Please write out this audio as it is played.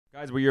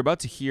Guys, what you're about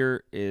to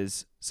hear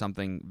is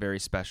something very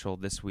special.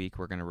 This week,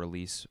 we're going to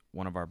release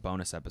one of our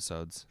bonus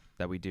episodes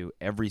that we do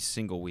every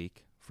single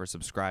week for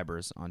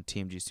subscribers on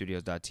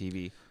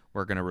tmgstudios.tv.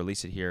 We're going to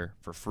release it here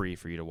for free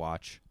for you to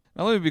watch.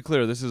 Now, let me be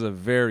clear. This is a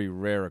very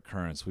rare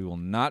occurrence. We will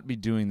not be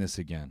doing this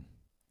again.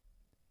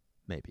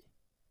 Maybe.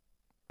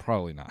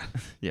 Probably not.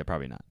 Yeah,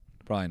 probably not.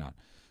 Probably not.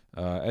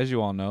 As you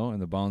all know,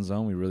 in the Bone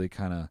Zone, we really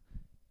kind of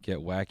get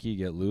wacky,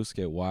 get loose,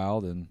 get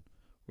wild, and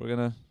we're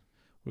gonna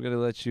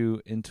let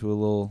you into a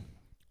little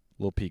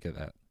peek at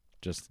that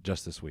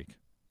just this week.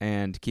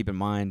 And keep in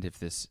mind,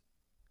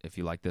 if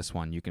you like this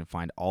one, you can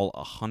find all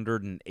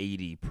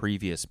 180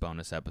 previous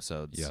bonus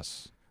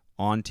episodes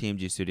on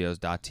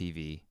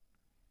tmgstudios.tv.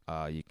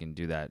 You can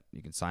do that.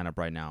 You can sign up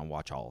right now and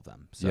watch all of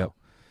them. So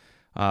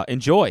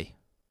enjoy.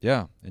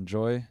 Yeah,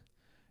 enjoy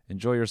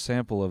your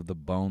sample of the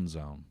Bone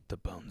Zone. The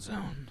Bone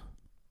Zone.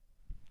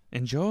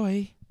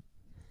 Enjoy.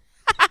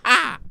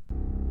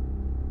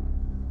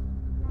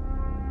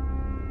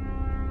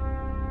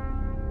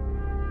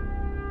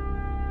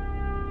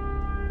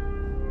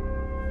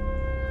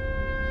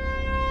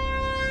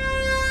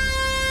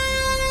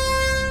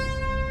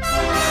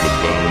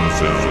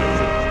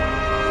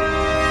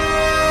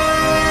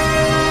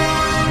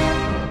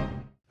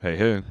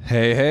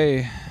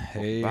 Hey.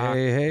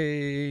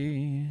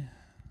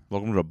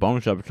 Welcome to the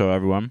bonus episode,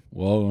 everyone.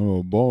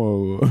 Whoa.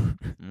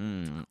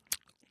 You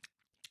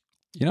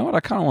know what?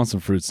 I kind of want some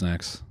fruit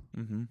snacks.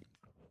 Mm-hmm.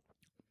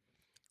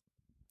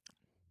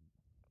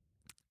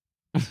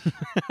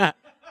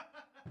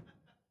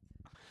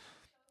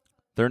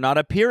 They're not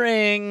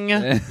appearing.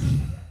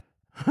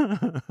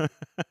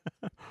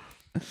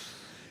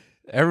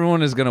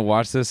 Everyone is going to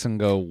watch this and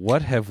go,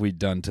 what have we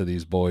done to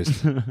these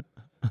boys?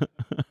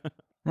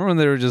 Remember when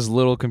they were just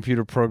little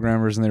computer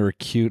programmers and they were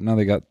cute? Now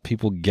they got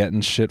people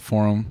getting shit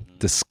for them.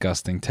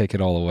 Disgusting. Take it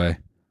all away.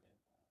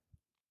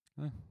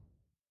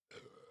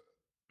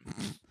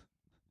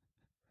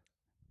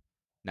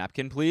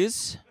 Napkin,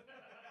 please.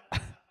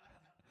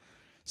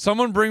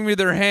 Someone bring me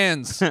their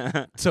hands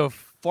to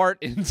fart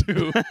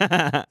into.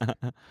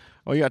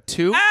 Oh, you got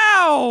two?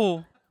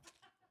 Ow!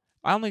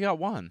 I only got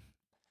one.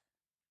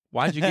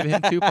 Why did you give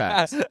him 2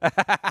 packs?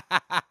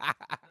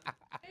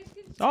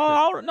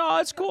 No,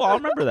 it's cool. I'll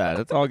remember that.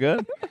 It's all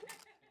good.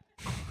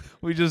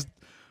 We just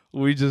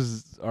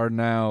are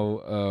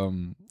now.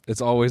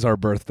 It's always our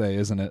birthday,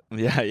 isn't it?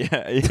 Yeah.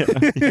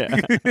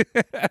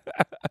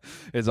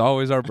 It's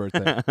always our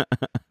birthday.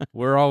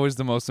 We're always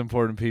the most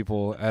important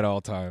people at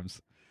all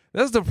times.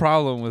 That's the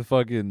problem with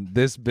fucking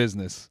this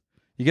business.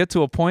 You get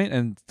to a point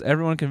and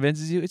everyone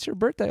convinces you it's your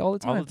birthday all the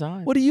time. All the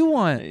time. What do you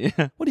want?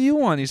 Yeah. What do you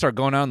want? You start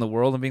going out in the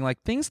world and being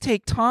like, things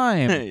take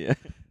time. Yeah.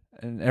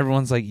 And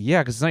everyone's like,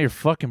 yeah, because it's not your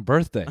fucking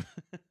birthday.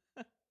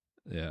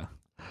 Yeah.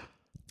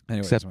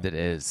 Anyways, Except it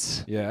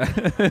is. Yeah.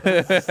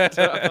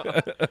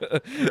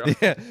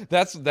 Yeah.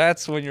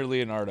 That's when you're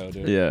Leonardo,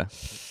 dude. Yeah.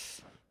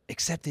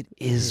 Except it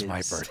is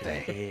my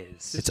birthday.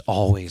 It's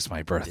always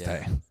my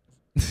birthday.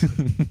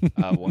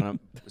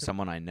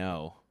 Someone I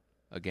know,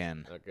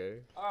 again. Okay.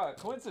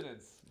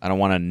 Coincidence. I don't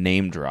want to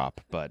name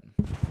drop, but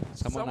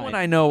Someone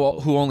I know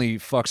who only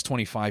fucks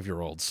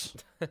 25-year-olds.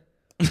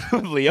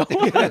 Leo.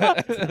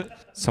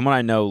 Someone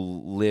I know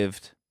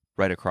lived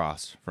right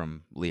across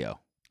from Leo.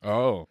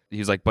 Oh. He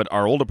was like, but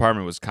our old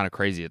apartment was kind of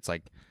crazy. It's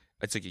like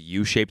a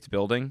U-shaped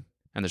building,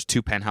 and there's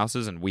 2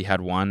 penthouses, and we had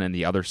one, and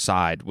the other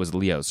side was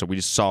Leo's. So we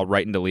just saw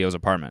right into Leo's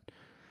apartment.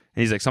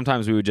 And he's like,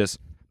 sometimes we would just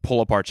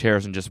pull up our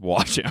chairs and just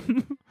watch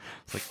him.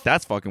 It's like,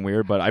 that's fucking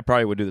weird, but I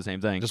probably would do the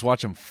same thing. Just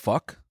watch him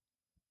fuck?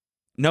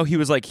 No, he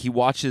was like, he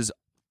watches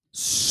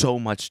so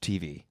much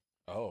TV.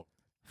 Oh.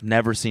 I've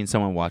never seen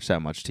someone watch that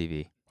much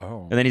TV.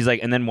 Oh. And then he's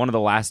like, and then one of the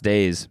last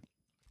days,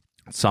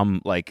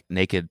 some like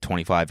naked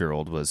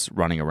 25-year-old was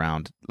running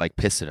around, like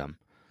pissed at him.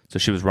 So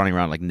she was running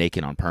around like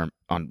naked on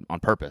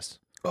purpose.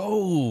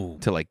 Oh.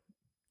 To like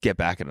get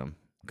back at him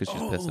because she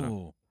was pissed at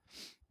him.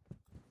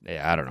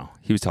 Yeah, I don't know.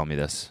 He was telling me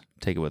this.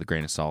 Take it with a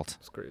grain of salt.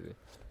 It's crazy.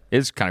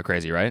 It's kind of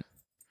crazy, right?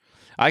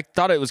 I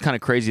thought it was kind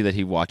of crazy that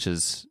he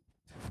watches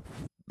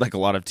like a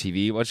lot of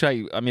TV, which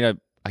I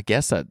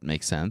guess that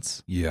makes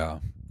sense, Yeah.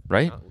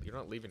 right? You're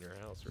not leaving your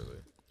house, really.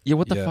 Yeah,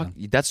 what the Yeah. fuck?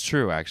 That's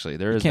true, actually.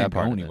 There You is can't that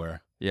part go of it.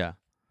 anywhere. Yeah.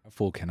 A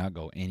fool cannot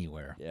go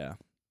anywhere. Yeah.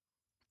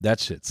 That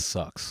shit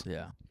sucks.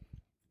 Yeah.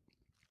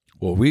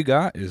 What we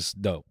got is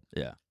dope.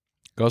 Yeah.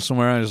 Go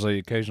somewhere and there's like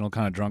occasional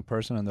kind of drunk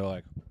person and they're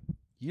like,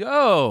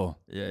 yo.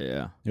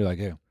 Yeah. You're like,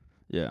 hey.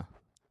 Yeah.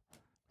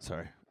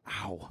 Sorry.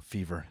 Ow.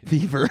 Fever.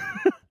 Fever.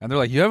 And they're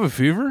like, you have a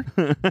fever?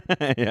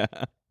 Yeah.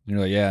 And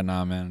you're like, yeah,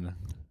 nah, man.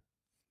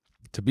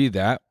 To be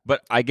that.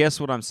 But I guess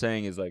what I'm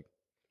saying is like,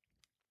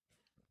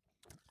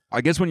 I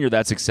guess when you're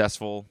that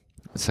successful,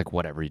 it's like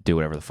whatever, you do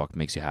whatever the fuck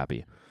makes you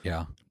happy.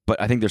 Yeah. But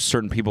I think there's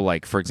certain people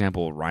like, for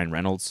example, Ryan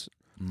Reynolds,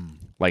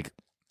 like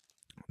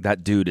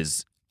that dude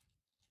is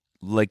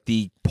like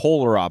the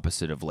polar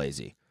opposite of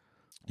lazy.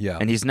 Yeah.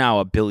 And he's now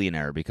a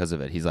billionaire because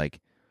of it. He's like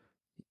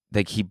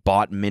he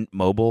bought Mint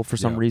Mobile for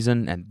some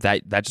reason, and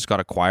that just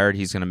got acquired.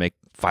 He's going to make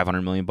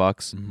 $500 million.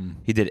 Mm-hmm.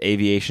 He did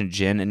Aviation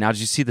Gin, and now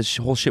did you see the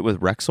whole shit with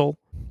Rexall?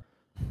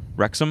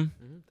 Wrexham.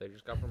 They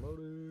just got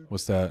promoted.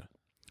 What's that?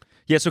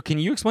 Yeah. So can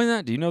you explain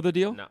that? Do you know the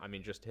deal? No, I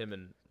mean just him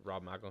and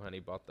Rob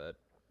McElhenney bought that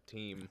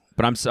team.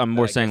 But I'm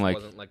more that I saying guess like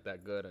wasn't like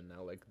that good, and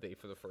now like they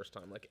for the first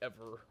time like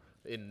ever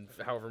in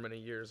however many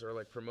years are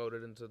like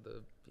promoted into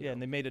the. Yeah, and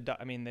they made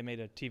they made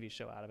a TV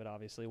show out of it.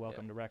 Obviously,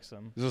 Welcome to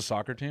Wrexham. Is this a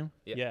soccer team?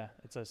 Yeah. Yeah,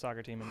 it's a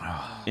soccer team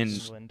In- in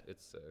England.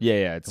 It's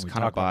yeah. It's Can we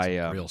kind of talk about by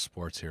some real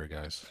sports here,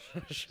 guys?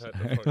 shut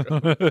the fuck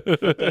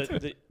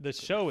up. The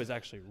show is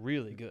actually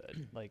really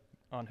good. Like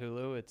on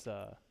Hulu, it's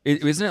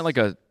isn't it like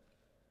a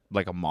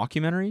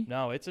mockumentary?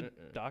 no, it's a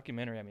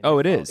documentary. I mean, Oh,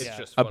 it they follow- is? It's yeah,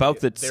 just About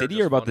funny. the They're city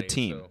just or about the funny,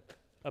 team? so-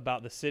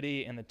 about the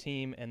city and the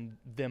team and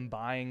them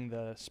buying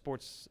the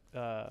sports,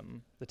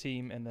 the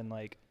team, and then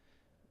like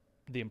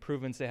the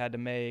improvements they had to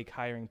make,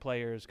 hiring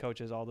players,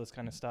 coaches, all this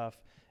kind of stuff,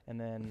 and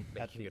then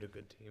Making it a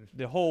good team.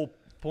 the whole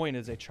point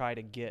is they try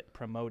to get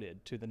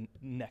promoted to the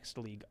next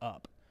league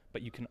up,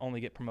 but you can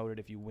only get promoted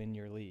if you win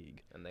your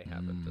league. And they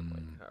haven't in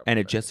like however And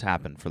it many- just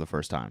happened for the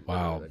first time.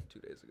 Wow. like 2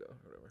 days ago or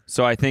whatever.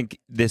 So I think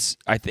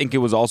it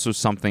was also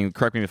something,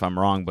 correct me if I'm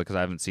wrong because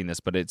I haven't seen this,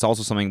 but it's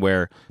also something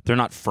where they're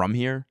not from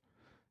here.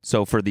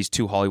 So for these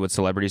two Hollywood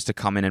celebrities to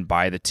come in and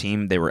buy the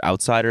team, they were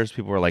outsiders.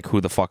 People were like, who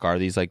the fuck are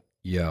these like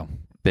Yeah.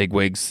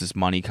 bigwigs, this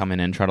money coming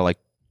in, try to like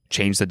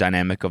change the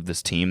dynamic of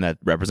this team that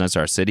represents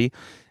our city.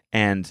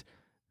 And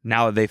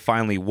now that they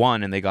finally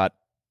won and they got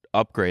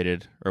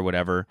upgraded or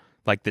whatever,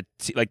 like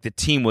the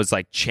team was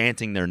like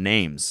chanting their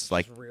names.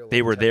 Like real they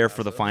life were Ted there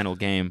for the Lasso. final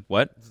game.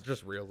 What? It's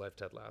just real life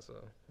Ted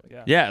Lasso.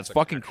 Yeah. Yeah, it's like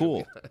fucking actually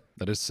cool.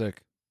 That is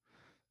sick.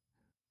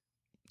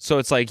 So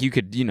it's like you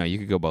could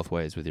go both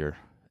ways with your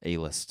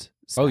A-list.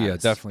 Oh, yeah,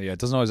 status. definitely. Yeah, it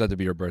doesn't always have to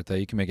be your birthday.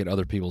 You can make it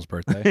other people's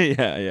birthday,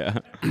 yeah.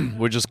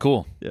 which is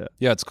cool. Yeah.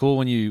 Yeah, it's cool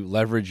when you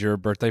leverage your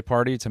birthday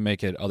party to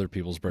make it other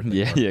people's birthday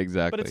Yeah, party. yeah,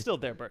 exactly. But it's still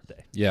their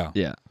birthday. Yeah.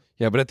 yeah.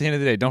 Yeah, but at the end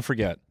of the day, don't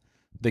forget,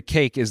 the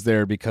cake is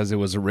there because it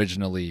was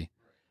originally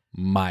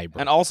my birthday.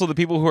 And also the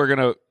people who are going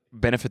to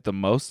benefit the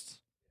most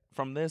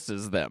from this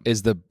is them.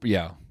 Is the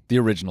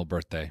original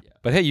birthday.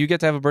 But hey, you get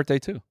to have a birthday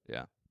too.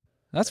 Yeah.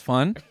 That's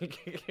fun.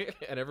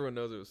 And everyone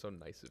knows it was so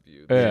nice of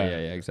you. Yeah.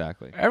 yeah,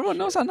 exactly. Everyone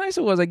knows how nice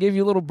it was. I gave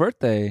you a little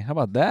birthday. How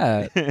about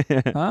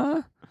that?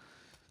 Huh?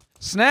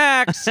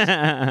 Snacks.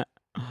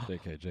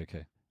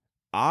 JK.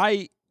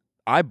 I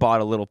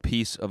bought a little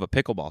piece of a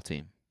pickleball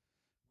team.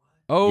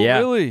 Oh, yeah,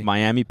 really?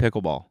 Miami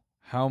pickleball.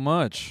 How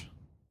much?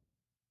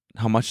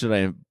 How much did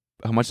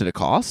it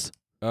cost?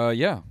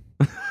 Yeah.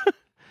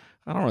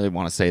 I don't really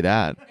want to say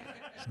that.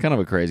 It's kind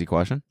of a crazy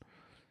question.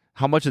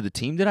 How much of the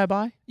team did I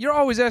buy? You're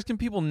always asking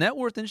people net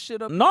worth and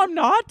shit up. No, I'm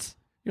not.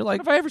 You're When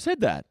like, have I ever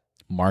said that?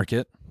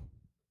 market.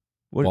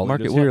 What Well,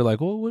 market? here What? you're like,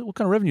 well, what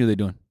kind of revenue are they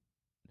doing?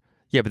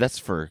 Yeah, but that's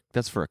for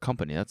a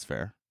company. That's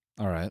fair.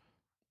 All right.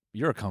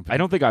 You're a company. I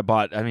don't think I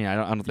bought. I mean, I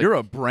don't think You're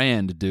a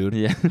brand, dude.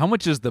 Yeah. How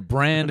much is the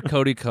brand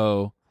Cody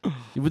Co?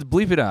 You would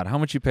bleep it out. How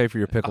much you pay for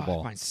your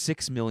pickleball? Fine,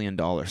 $6 million.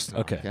 No,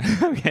 Okay.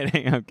 I'm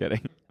kidding. I'm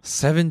kidding.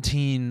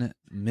 17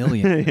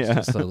 million. It's Yeah.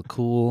 just a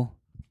cool.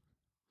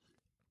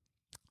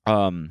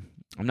 I'm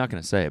not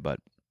gonna say, but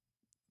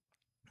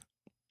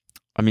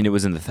I mean, it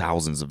was in the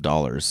thousands of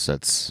dollars.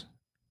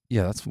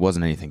 Yeah, that's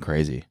Wasn't anything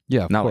crazy.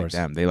 yeah. Of Not course.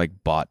 like them. They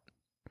like bought.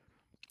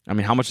 I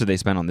mean, how much did they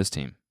spend on this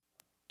team?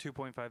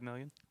 2.5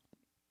 million.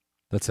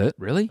 That's it.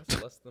 Really?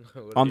 That's less than I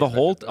would've On the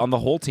expected.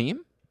 whole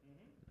team?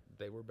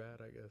 They were bad,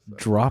 I guess.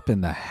 Drop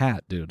in the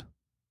hat, dude.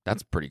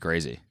 That's pretty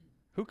crazy.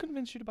 Who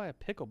convinced you to buy a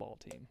pickleball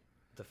team?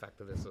 The fact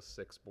that it's a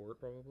sick sport,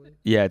 probably.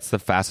 Yeah, it's the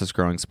fastest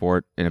growing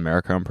sport in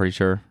America, I'm pretty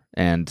sure.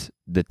 And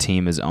the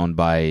team is owned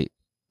by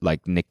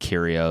like Nick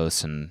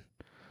Kyrgios and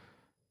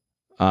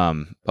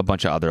a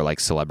bunch of other like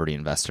celebrity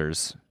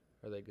investors.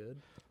 Are they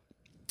good?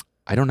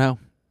 I don't know.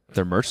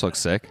 Their merch looks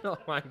sick. Oh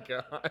my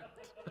god.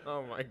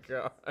 Oh my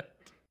god.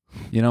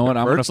 You know what?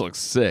 I'm merch gonna looks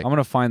sick. I'm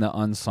gonna find the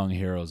unsung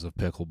heroes of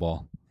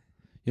pickleball.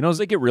 You know, it's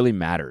like it really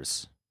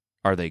matters.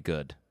 Are they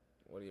good?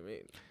 What do you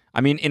mean? I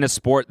mean, in a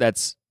sport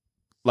that's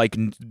like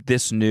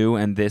this new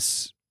and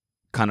this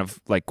kind of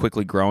like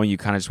quickly growing, you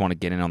kind of just want to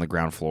get in on the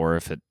ground floor.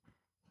 If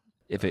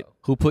it,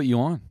 Who put you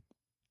on?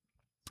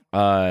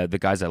 the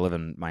guys that live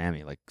in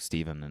Miami, like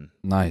Steven and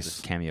Nice.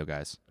 the Cameo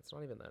guys. It's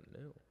not even that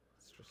new.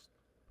 It's just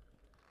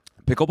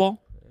Pickleball?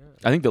 yeah.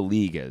 I think the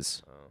league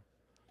is.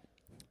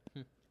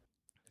 Oh.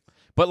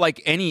 But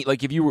like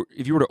if you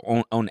were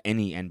to own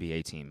any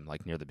NBA team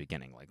like near the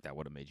beginning, like that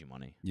would have made you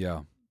money.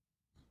 Yeah.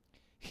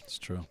 It's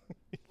true.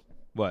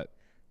 What?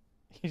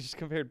 You just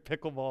compared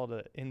pickleball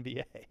to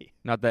NBA.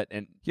 Not that.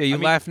 And Yeah, you I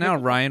mean, laugh now,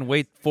 Ryan.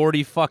 Wait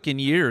 40 fucking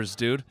years,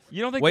 dude.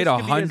 You don't think Wait this could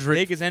be as 100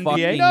 big as fucking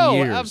NBA? No,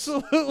 years.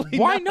 absolutely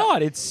Why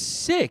not? It's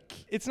sick.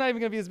 It's not even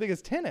going to be as big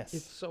as tennis.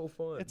 It's so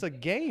fun. It's a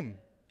game.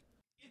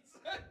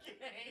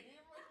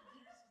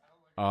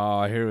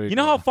 Oh, here we go. You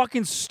know how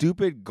fucking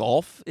stupid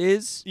golf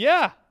is?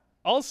 Yeah.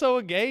 Also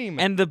a game.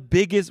 And the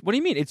biggest. What do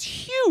you mean? It's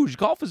huge.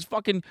 Golf is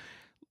fucking.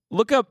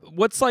 Look up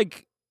what's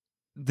like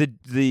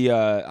the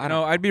I I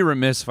know I'd be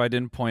remiss if I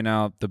didn't point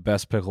out the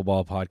best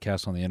pickleball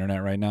podcast on the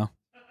internet right now,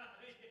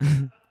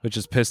 which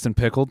is Pissed and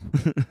Pickled,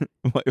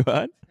 Wait,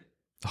 what?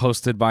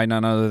 hosted by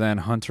none other than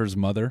Hunter's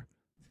mother.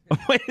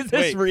 Wait, is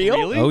this Wait, real?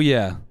 really? Oh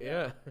yeah,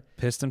 Yeah.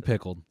 Pissed and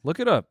Pickled. Look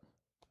it up.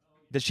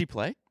 Did she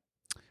play?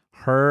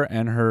 Her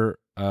and her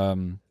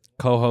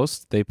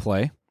co-host, they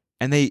play.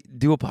 And they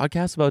do a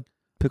podcast about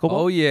pickleball?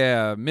 Oh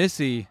yeah,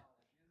 Missy.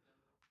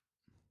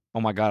 Oh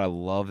my God, I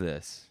love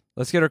this.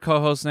 Let's get her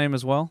co-host name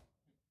as well.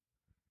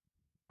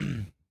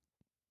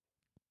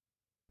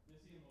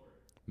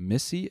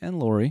 Missy and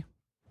Lori.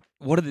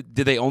 Did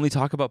they only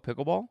talk about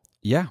pickleball?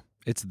 Yeah,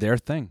 it's their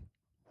thing.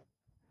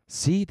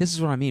 See, this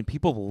is what I mean.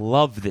 People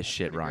love this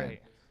shit, Ryan. Great.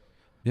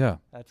 Yeah.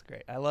 That's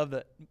great. I love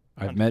that.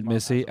 I've met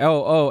Missy.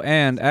 Oh,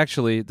 and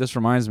actually, this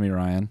reminds me,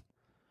 Ryan.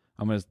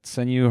 I'm going to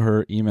send you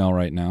her email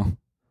right now.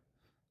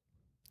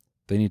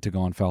 They need to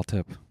go on Foul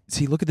Tip.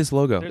 See, look at this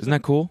logo. There's Isn't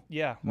that cool?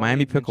 Yeah.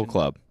 Miami Pickle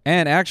Club.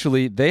 And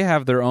actually, they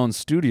have their own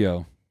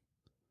studio.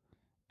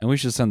 And we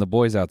should send the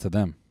boys out to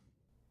them,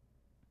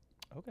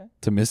 Okay.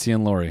 to Missy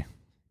and Lori.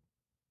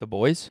 The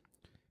boys?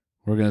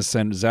 We're going to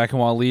send Zach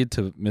and Waleed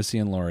to Missy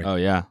and Lori. Oh,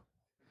 yeah.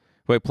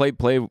 Wait,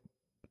 play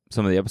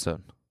some of the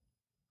episode.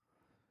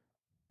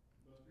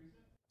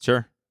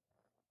 Sure.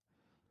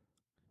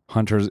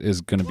 Hunter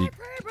is going to be...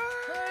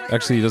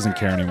 Actually, he doesn't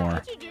care anymore.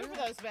 What'd you do for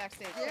those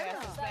backstage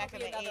passes back in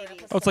the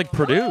 80s? Oh, it's like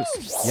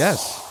produced.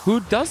 Yes, Who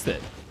does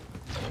it?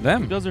 Who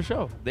them. does their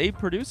show? They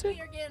produce it?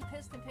 We are getting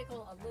pissed and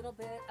pickle a little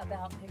bit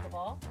about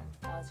pickleball.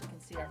 As you can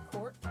see, our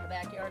court in the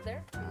backyard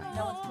there.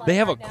 No one's playing They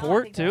have a right now. I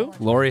court, think no too? one-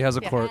 Lori has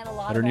a Yeah, court and a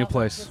lot at her new about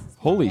place. this is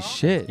Holy pickleball,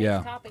 shit. big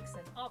Yeah. Topics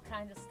and all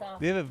kinds of stuff.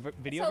 Do they have a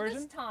video so version?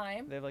 this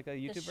time, They have like a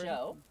YouTube this version?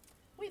 show,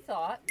 we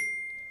thought,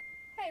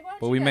 hey, why don't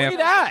But you we may guys have-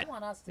 tell us what that. you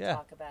want us to Yeah.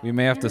 talk about? We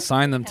may have to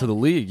sign them to the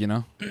league, you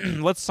know?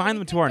 Let's sign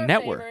them to our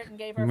network.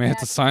 We may have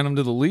to sign them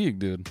to the league,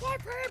 dude.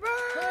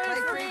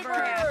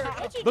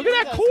 Look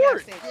at that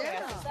court.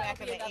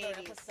 Back in the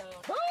 80s.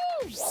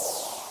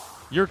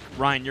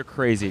 Ryan, you're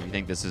crazy if you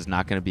think this is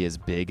not going to be as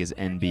big as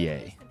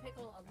NBA.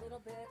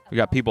 We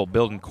got people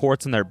building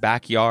courts in their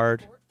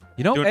backyard,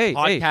 You know, doing hey,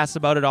 podcasts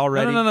about it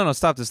already. No,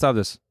 stop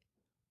this.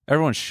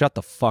 Everyone shut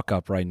the fuck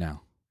up right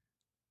now.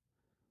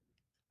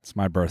 It's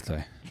my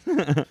birthday.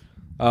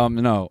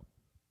 No.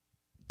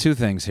 Two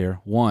things here.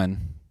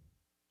 One,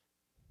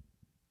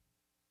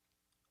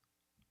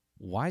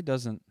 why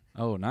doesn't...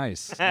 Oh,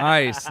 nice.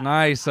 Nice,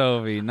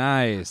 Ovi.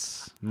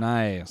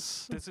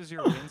 Nice. This is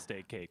your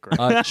Wednesday cake,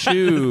 right? This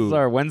Achoo. is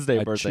our Wednesday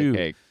Achoo. birthday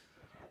cake.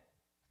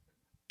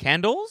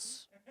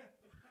 Candles?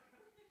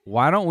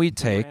 Why don't we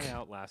take... Ran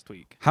out last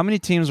week. How many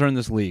teams are in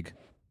this league?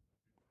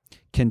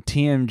 Can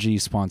TMG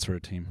sponsor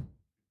a team?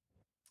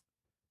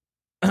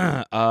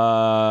 Yeah,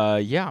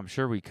 I'm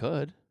sure we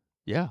could.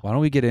 Yeah. Why don't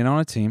we get in on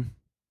a team?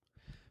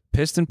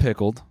 Pissed and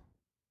Pickled.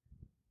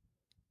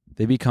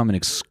 They become an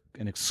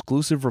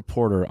exclusive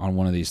reporter on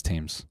one of these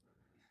teams.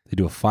 They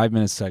do a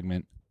 5-minute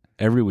segment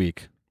every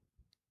week.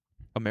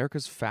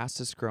 America's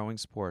fastest growing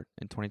sport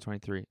in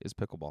 2023 is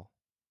pickleball.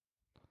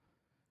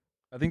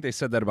 I think they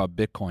said that about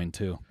Bitcoin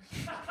too.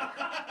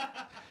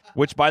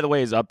 Which, by the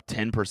way, is up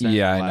 10%.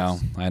 Yeah, in the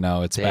last I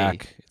know. It's day.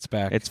 back. It's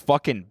back. It's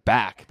fucking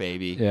back,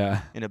 baby.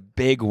 yeah. In a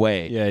big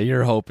way. Yeah,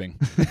 you're hoping.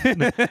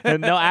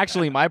 No,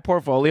 actually, my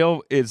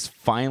portfolio is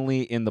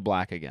finally in the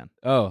black again.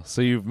 Oh,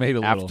 so you've made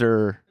a little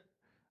After,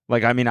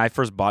 I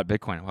first bought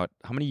Bitcoin.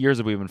 How many years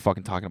have we been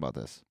fucking talking about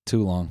this?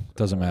 too long.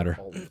 Doesn't matter.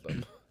 All of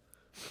them.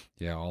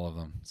 Yeah, all of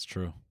them. It's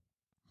true.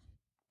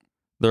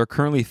 There are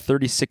currently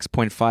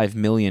 36.5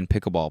 million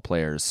pickleball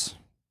players.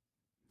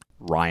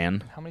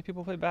 Ryan. How many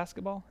people play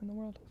basketball in the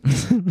world?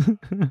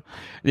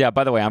 Yeah,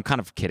 by the way, I'm kind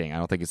of kidding. I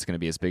don't think it's going to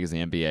be as big as the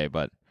NBA,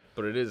 but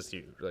But it is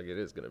huge. Like, it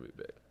is going to be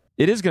big.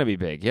 it is going to be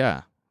big,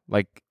 yeah.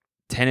 Like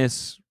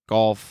tennis,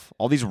 golf,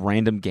 all these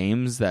random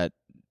games that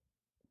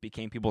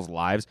became people's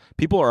lives.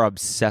 People are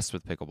obsessed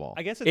with pickleball.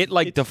 I guess it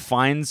it's-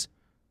 defines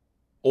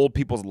old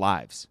people's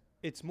lives.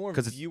 It's more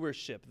 'Cause it's-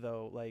 viewership,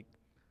 though. Like,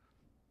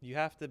 you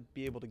have to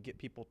be able to get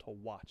people to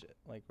watch it.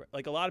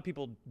 Like a lot of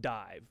people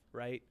dive,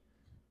 right?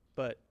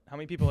 But how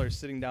many people are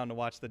sitting down to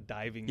watch the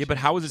diving? Yeah, but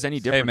how is this any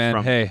championships?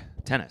 different Hey man, from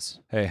hey, tennis?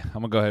 hey, I'm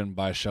gonna go ahead and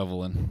buy a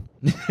shovel and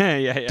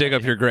yeah. dig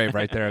up your grave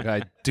right there.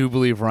 I do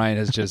believe Ryan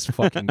has just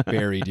fucking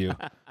buried you.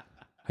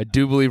 I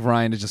do believe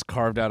Ryan has just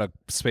carved out a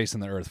space in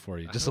the earth for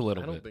you, just a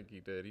little I don't bit. think he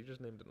did. He just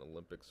named an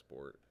Olympic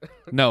sport.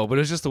 No, but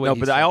it's just the way. No, he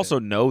but said I it. also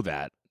know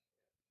that.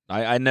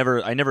 I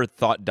never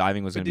thought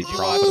diving was going to be did you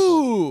profitable.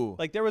 Ooh,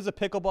 Like, there was a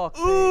pickleball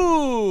thing.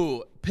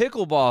 ooh,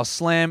 pickleball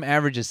slam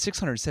averages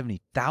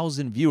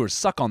 670,000 viewers.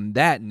 Suck on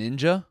that,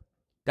 Ninja.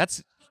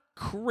 That's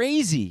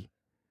crazy.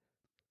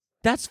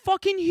 That's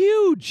fucking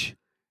huge.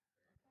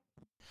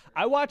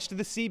 I watched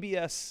the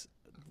CBS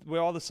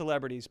where all the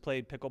celebrities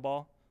played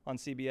pickleball on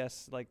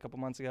CBS like a couple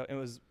months ago. It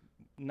was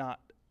not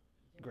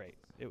great.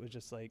 It was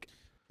just like,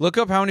 Look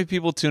up how many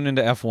people tune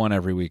into F1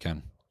 every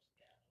weekend.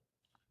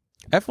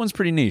 F1's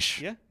pretty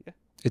niche. yeah.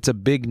 It's a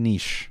big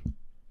niche.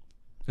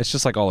 It's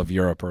just like all of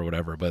Europe or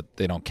whatever, but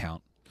they don't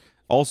count.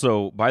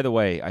 Also, by the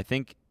way, I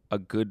think a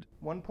good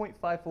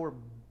 1.54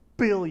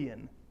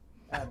 billion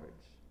average.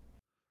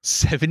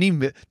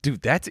 70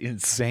 dude, that's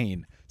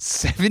insane.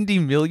 70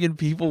 million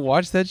people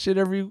watch that shit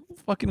every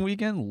fucking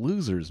weekend.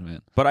 Losers,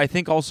 man. But I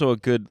think also a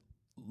good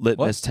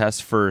litmus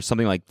test for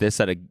something like this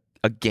at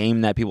a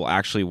game that people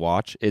actually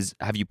watch is,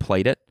 have you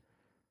played it?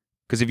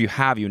 Because if you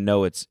have, you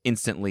know it's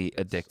instantly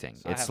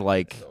addicting. I It's haven't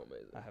like So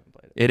amazing. I haven't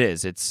played it. it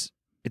is. It's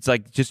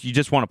like you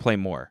just want to play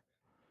more.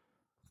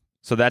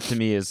 So that to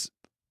me is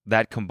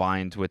that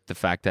combined with the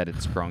fact that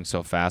it's growing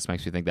so fast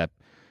makes me think that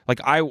like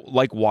I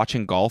like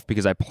watching golf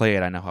because I play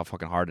it. I know how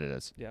fucking hard it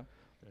is. Yeah.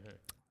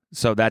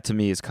 So that to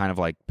me is kind of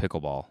like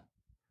pickleball.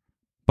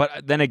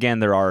 But then again,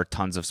 there are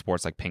tons of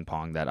sports like ping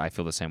pong that I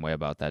feel the same way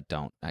about that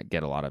don't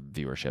get a lot of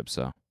viewership.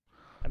 So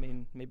I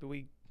mean, maybe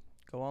we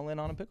go all in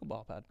on a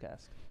pickleball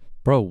podcast.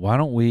 Bro, why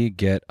don't we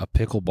get a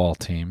pickleball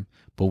team,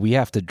 but we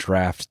have to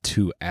draft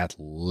 2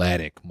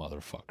 athletic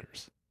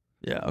motherfuckers.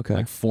 yeah, okay.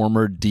 Like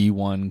former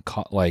D1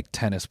 like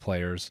tennis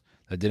players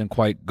that didn't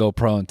quite go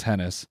pro in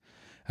tennis.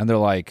 And they're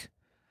like,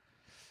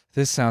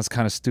 this sounds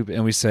kind of stupid.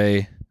 And we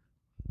say,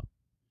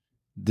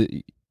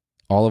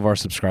 all of our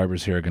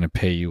subscribers here are going to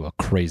pay you a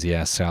crazy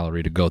ass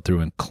salary to go through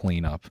and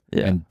clean up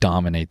and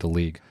dominate the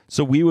league.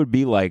 So we would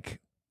be like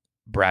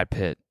Brad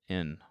Pitt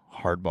in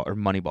Hardball or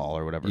Moneyball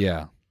or whatever.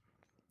 Yeah.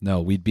 No,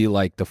 we'd be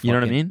like the fucking, You know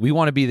what I mean? We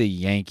want to be the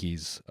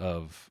Yankees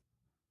of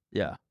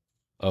Yeah.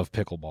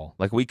 pickleball.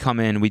 Like we come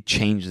in, we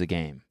change the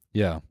game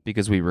Yeah.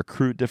 because we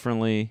recruit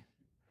differently.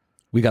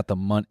 We got the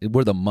money.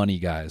 We're the money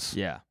guys.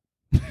 Yeah.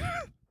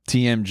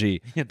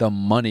 TMG, the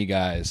money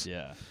guys.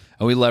 Yeah.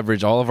 And we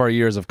leverage all of our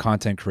years of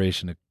content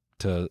creation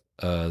to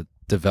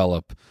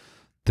develop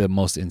the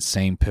most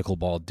insane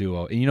pickleball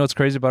duo. And you know what's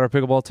crazy about our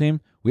pickleball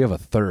team? We have a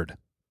third.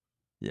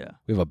 Yeah.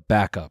 We have a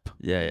backup.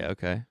 Yeah, yeah,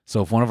 okay.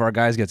 So if one of our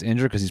guys gets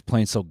injured because he's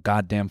playing so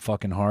goddamn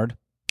fucking hard,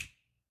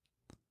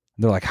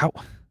 they're like, how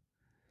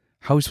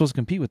are we supposed to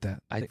compete with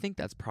that? I think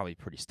that's probably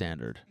pretty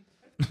standard.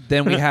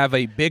 Then we have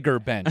a bigger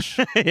bench.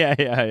 yeah,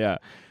 yeah, yeah.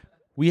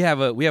 We have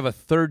a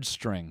third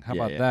string. How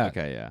Yeah, about yeah, that?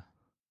 Okay, yeah.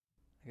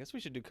 I guess we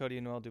should do Cody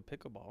and Noel do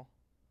pickleball.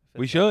 if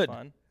We it's that should.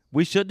 Fun.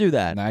 We should do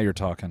that. Now you're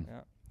talking.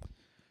 Yeah.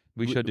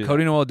 We should do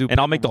Cody that. and I will do And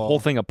I'll make the pickleball. whole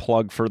thing a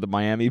plug for the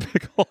Miami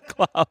Pickle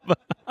Club.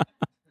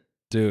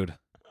 Dude.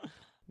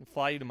 We'll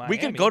fly you to Miami. We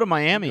could go to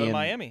Miami. Go to and-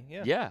 Miami.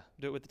 Yeah. Yeah.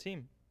 Do it with the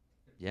team.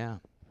 Yeah.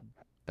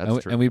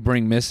 That's true. And we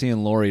bring Missy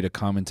and Lori to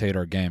commentate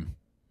our game.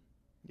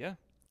 Yeah.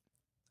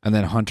 And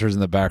then Hunter's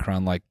in the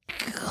background like,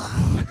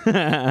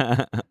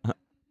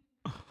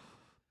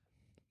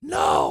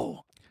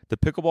 no. The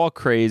pickleball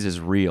craze is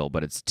real,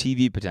 but its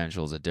TV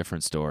potential is a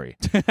different story.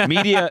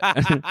 Media.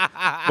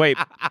 Wait,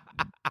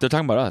 they're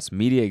talking about us.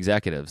 Media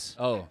executives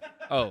Oh,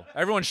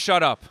 everyone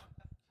shut up.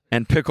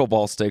 and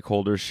pickleball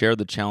stakeholders share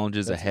the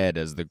challenges ahead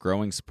as the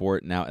growing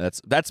sport now.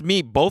 That's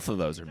me. Both of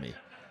those are me.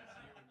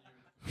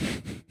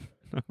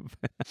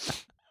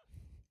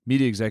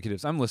 Media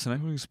executives, I'm listening.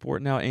 Growing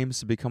sport now aims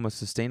to become a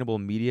sustainable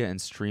media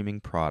and streaming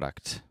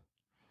product.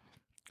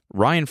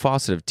 Ryan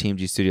Fawcett of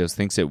TMG Studios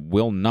thinks it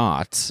will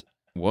not.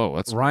 Whoa,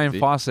 that's Ryan crazy.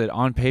 Fawcett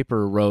on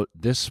paper wrote,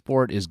 this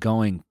sport is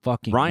going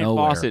fucking Ryan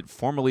nowhere. Fawcett,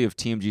 formerly of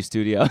TMG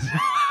Studios.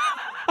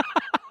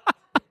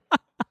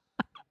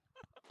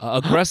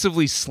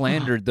 Aggressively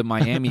slandered the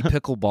Miami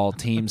pickleball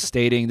team,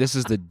 stating, this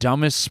is the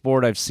dumbest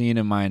sport I've seen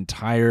in my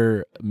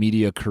entire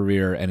media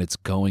career, and it's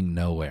going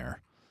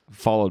nowhere.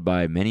 Followed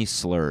by many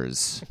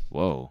slurs.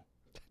 Whoa.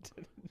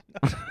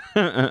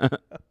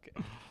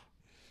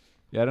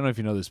 Yeah, I don't know if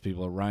you know this,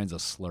 people. Ryan's a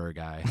slur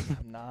guy.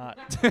 I'm not.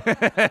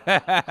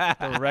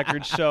 The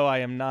records show I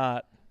am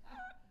not.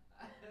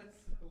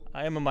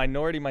 I am a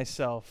minority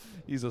myself.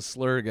 He's a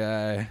slur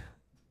guy.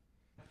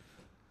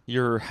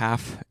 You're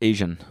half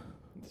Asian.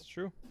 It's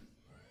true.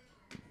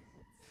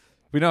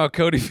 We know how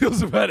Cody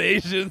feels about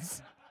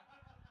Asians.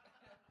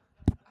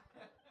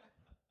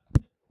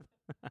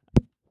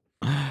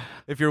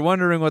 If you're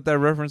wondering what that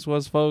reference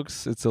was,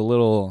 folks, it's a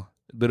little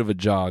bit of a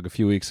jog a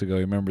few weeks ago.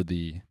 You remember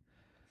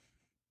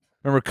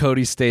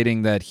Cody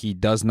stating that he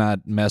does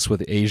not mess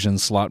with Asian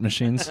slot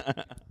machines?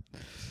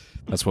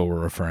 That's what we're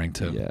referring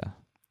to. Yeah.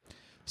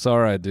 So, all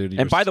right, dude.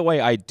 And by the way,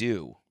 I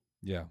do.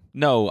 yeah.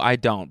 No, I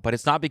don't. But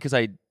it's not because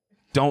I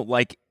don't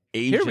like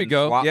Asian Here we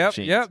go. slot Yep,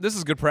 machines. yep. This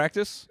is good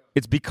practice.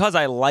 It's because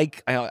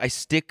I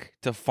stick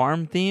to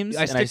farm themes.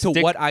 I and stick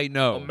to what I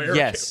know. American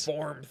Yes.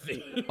 farm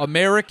theme.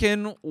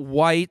 American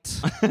white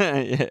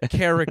Yeah.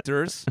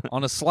 characters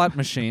on a slot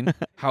machine,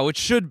 how it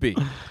should be.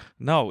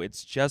 No,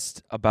 it's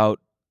just about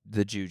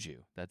the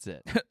juju. That's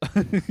it.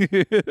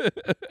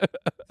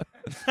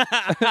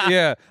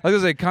 Yeah, I was gonna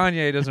say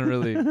Kanye doesn't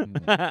really.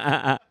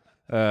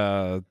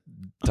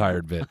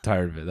 Tired bit.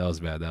 That was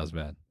bad.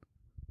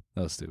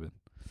 That was stupid.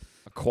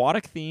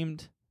 Aquatic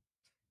themed,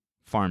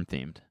 farm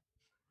themed.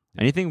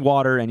 Anything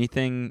water,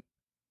 anything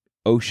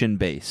ocean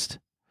based.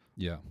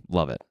 Yeah,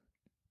 Love it.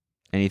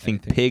 Anything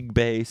Anything. pig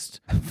based,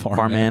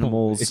 farm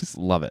animals,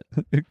 love it.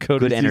 Cody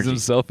Good sees energy.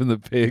 himself in the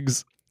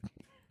pigs.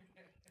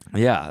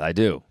 Yeah, I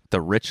do.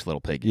 The rich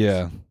little piggies.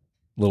 Yeah,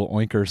 little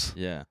oinkers.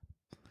 Yeah.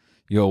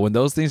 Yo, when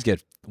those things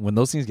get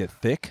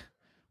thick,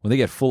 when they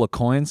get full of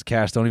coins,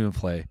 cash don't even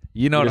play.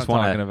 You know You what just I'm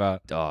wanna- talking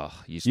about. Oh,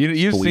 you've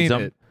You've squeeze seen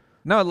them. it.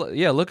 No,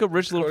 look up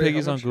rich little Cody,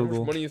 piggies how on much- How Google.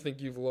 much money you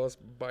think you've lost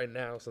by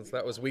now, since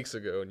that was weeks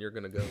ago, and you're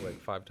gonna go like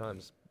 5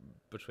 times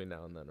between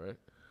now and then, right?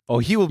 Oh,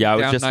 he will be Yeah, I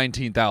was down just-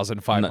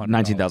 19,500.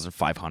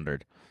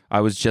 19,500. I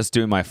was just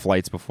doing my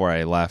flights before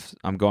I left.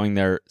 I'm going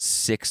there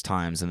 6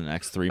 times in the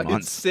next 3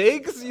 months.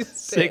 6? You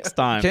 6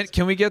 times.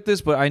 Can we get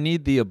this? But I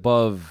need the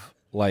above.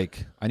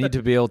 Like, I need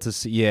to be able to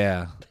see.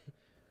 Yeah.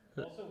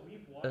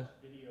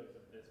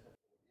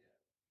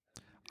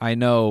 I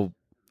know,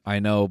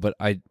 but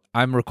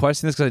I'm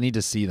requesting this because I need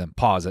to see them.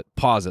 Pause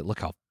it. Look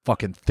how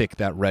fucking thick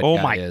that red Oh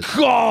guy my is.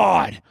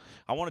 god!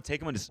 I want to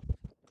take him and just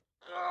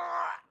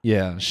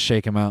Yeah,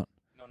 shake him out.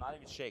 no, not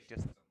even shake,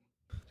 just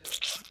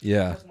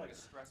Yeah. like a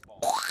stress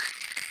ball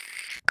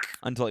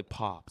until he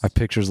pops. I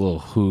picture his little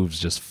hooves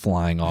just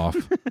flying off.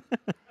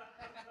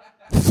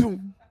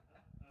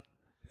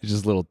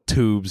 Just little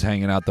tubes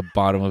hanging out the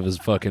bottom of his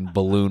fucking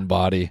balloon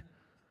body,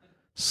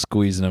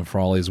 squeezing him for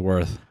all he's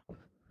worth.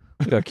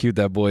 Look how cute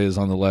that boy is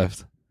on the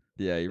left.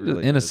 Yeah, he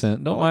really innocent.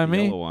 is. Don't I like mind the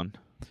me. yellow one.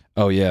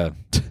 Oh yeah.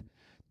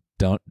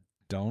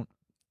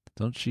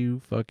 Don't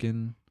you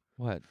fucking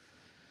What?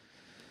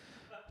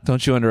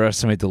 don't you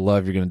underestimate the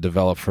love you're gonna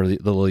develop for the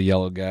little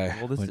yellow guy.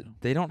 Well,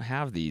 they don't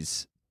have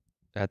these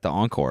at the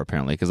Encore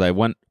apparently because I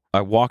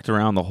walked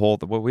around the whole.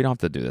 Well, we don't have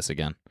to do this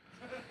again.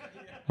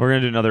 We're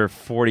gonna do another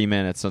 40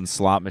 minutes on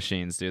slot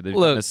machines, dude. They've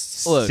done this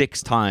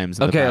 6 times.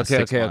 In the past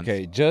 6 months.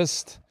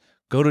 Just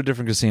go to a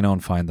different casino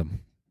and find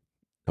them.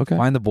 Okay.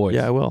 Find the boys.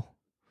 Yeah, I will.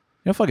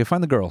 You know, fuck it.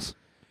 Find the girls.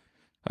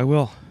 I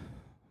will.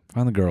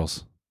 Find the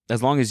girls.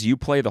 As long as you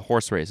play the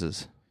horse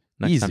races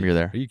next Easy. time you're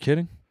there. Are you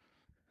kidding?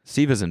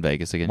 Steve is in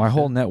Vegas again. My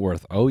whole net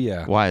worth. Oh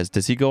yeah, Why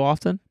does he go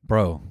often?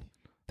 bro.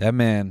 That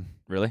man's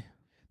Really?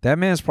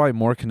 probably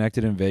more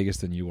connected in Vegas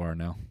than you are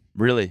now.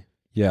 Really?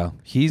 Yeah, 'Cause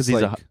he's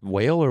he's like a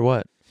whale or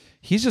what?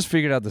 he's just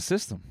figured out the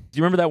system. Do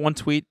you remember that one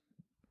tweet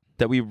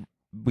that we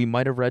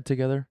might have read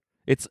together?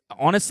 It's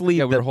honestly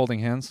Yeah, we were holding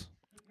hands.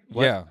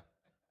 What? Yeah,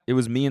 it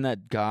was me and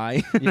that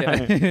guy.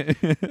 yeah.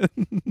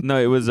 No,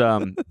 it was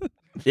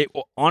it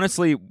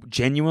honestly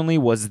genuinely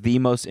was the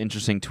most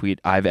interesting tweet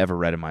I've ever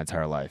read in my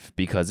entire life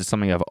because it's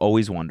something I've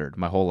always wondered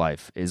my whole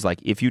life is like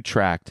if you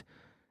tracked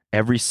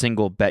every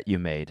single bet you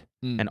made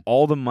and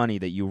all the money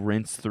that you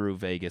rinse through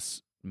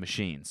Vegas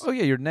machines. Oh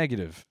yeah, you're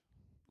negative.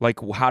 Like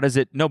how does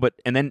it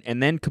and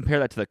then compare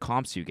that to the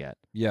comps you get.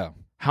 Yeah,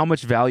 How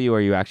much value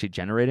are you actually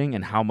generating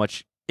and how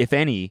much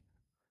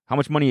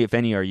money if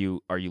any are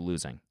you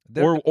losing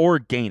or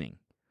gaining?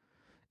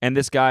 And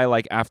this guy,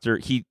 like after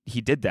he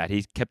did that,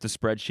 he kept a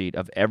spreadsheet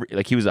of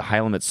he was a high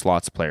limit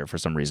slots player for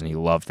some reason. He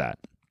loved that,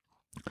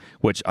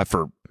 which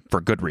for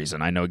good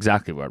reason. I know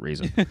exactly what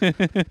reason.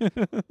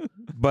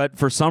 But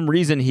for some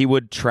reason, he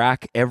would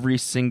track every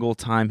single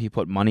time he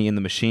put money in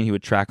the machine. He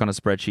would track on a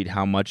spreadsheet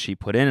how much he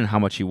put in and how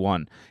much he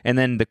won, and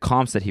then the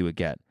comps that he would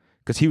get.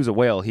 Because he was a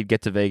whale, he'd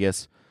get to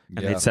Vegas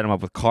and they'd set him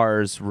up with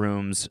cars,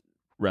 rooms,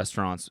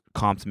 restaurants,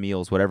 comped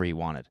meals, whatever he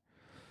wanted.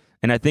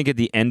 And I think at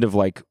the end of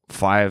like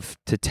 5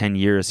 to 10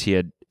 years, he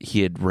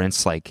had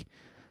rinsed like,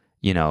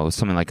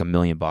 something like $1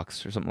 million or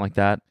something like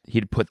that.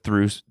 He'd put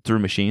through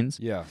machines.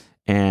 yeah.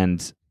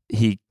 And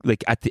he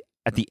like at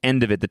the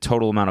end of it, the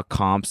total amount of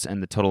comps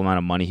and the total amount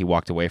of money he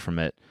walked away from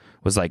it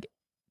was like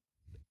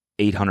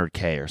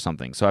 $800K or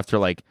something. So after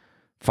like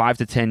 5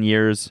 to 10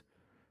 years,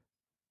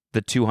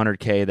 the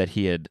 $200K that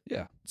he had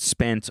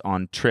spent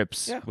on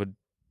trips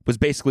was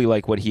basically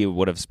like what he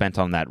would have spent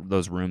on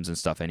those rooms and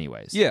stuff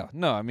anyways. Yeah.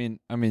 No, I mean,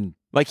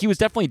 Like he was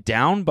definitely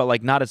down, but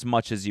like not as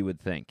much as you would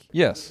think.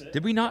 yes.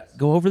 Did we not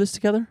go over this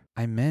together?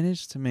 I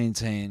managed to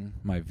maintain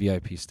my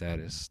VIP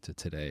status to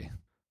today.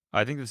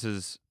 I think this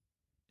is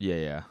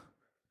yeah.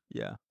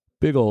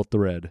 Big old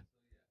thread.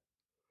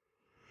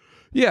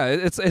 Yeah,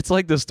 it's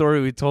like the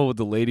story we told with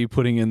the lady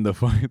putting in the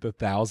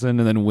 1,000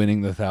 and then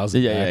winning the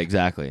 1,000. Yeah, back.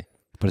 exactly.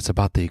 But it's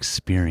about the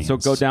experience. So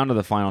go down to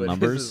the final But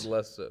numbers. his is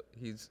less so.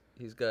 He's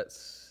got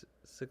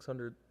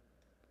 600.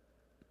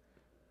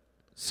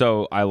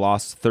 So I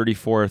lost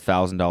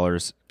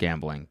 $34,000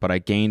 gambling, but I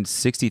gained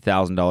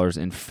 $60,000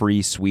 in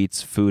free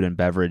sweets, food and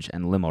beverage,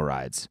 and limo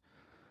rides.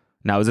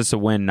 Now, is this a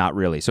win? Not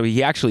really. So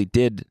he actually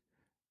did,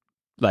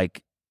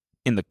 like,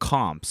 in the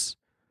comps,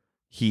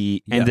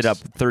 he ended up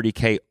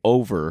 $30K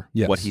over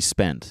what he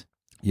spent.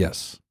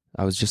 Yes.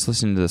 I was just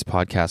listening to this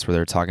podcast where they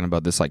were talking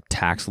about this, like,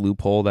 tax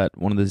loophole that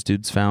one of those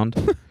dudes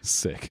found.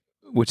 Sick.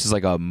 Which is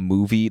like a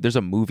movie. There's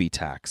a movie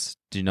tax.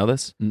 Do you know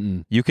this?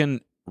 Mm-mm. You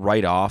can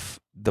write off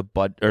the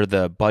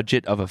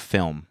budget of a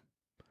film.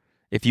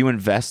 If you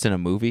invest in a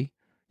movie,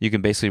 you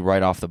can basically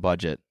write off the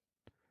budget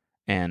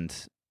and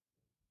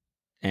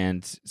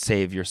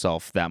save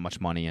yourself that much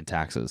money in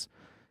taxes.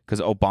 Because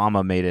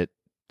Obama made it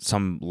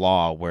some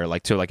law where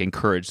to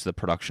encourage the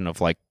production of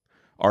like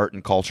art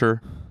and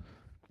culture.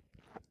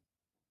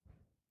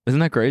 Isn't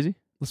that crazy?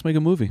 Let's make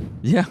a movie.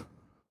 Yeah.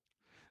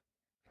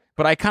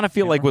 But I kind of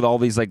feel like with all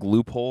these like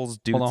loopholes,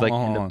 dudes Hold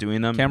on, end up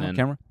doing them.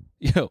 Camera.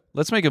 Yo,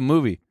 let's make a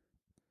movie.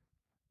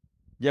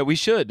 Yeah, we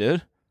should,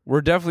 dude. We're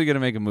definitely going to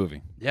make a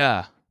movie.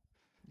 Yeah.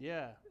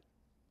 Yeah.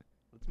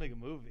 Let's make a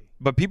movie.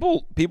 But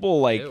people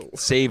like Ew.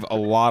 save a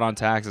lot on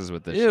taxes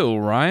with this. Ew,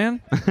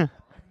 Ryan. That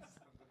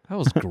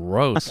was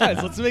gross.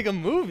 Guys, let's make a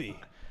movie.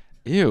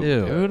 Ew,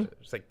 Ew. dude.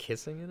 Just like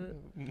kissing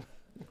in it.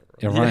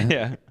 Yeah, Ryan's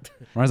yeah.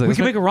 like, We "Let's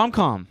can make a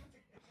rom-com.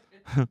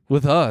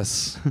 with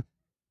us.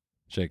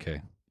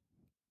 JK.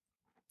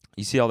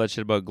 You see all that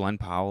shit about Glenn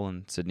Powell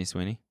and Sydney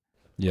Sweeney?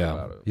 Yeah.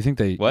 about it? You think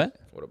they What?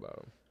 What about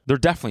him? They're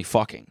definitely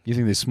fucking. You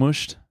think they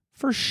smushed?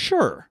 For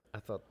sure. I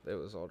thought it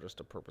was all just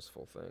a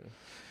purposeful thing.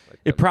 Like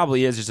It them-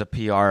 probably is just a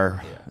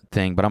PR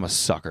thing, but I'm a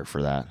sucker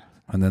for that.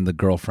 And then the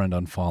girlfriend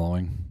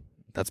unfollowing.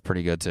 That's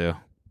pretty good too.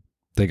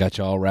 They got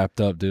you all wrapped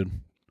up, dude.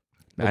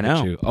 Look I at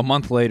know. you. A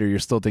month later, you're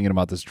still thinking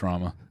about this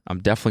drama. I'm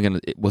definitely gonna.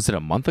 Was it a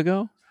month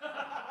ago?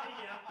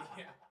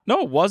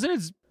 No, it wasn't.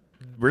 It's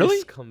really.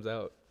 This comes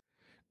out.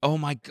 Oh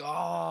my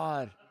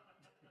god.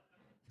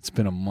 It's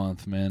been a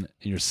month, man,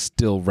 and you're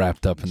still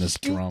wrapped up in this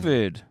drama.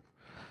 Stupid.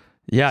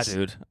 Yeah,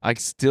 dude. I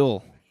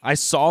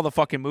saw the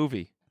fucking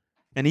movie,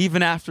 and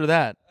even after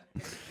that,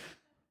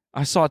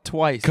 I saw it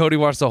twice. Cody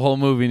watched the whole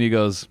movie and he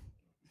goes,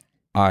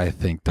 I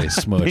think they I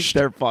think smushed.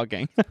 they're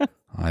fucking.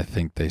 I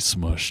think they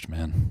smushed,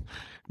 man.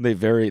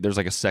 There's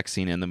like a sex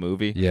scene in the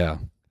movie. Yeah.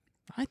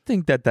 I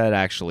think that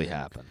actually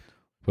happened.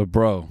 But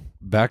bro,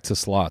 back to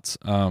slots.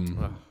 Do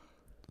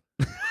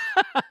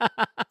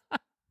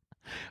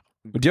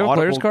you have a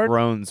player's Audible card?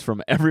 groans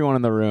from everyone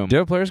in the room. Do you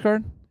have a player's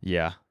card?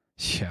 Yeah.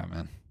 Yeah,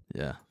 man.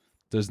 Yeah.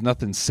 There's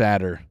nothing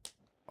sadder.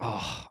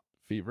 Oh,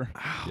 fever.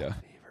 Yeah.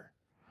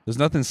 There's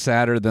nothing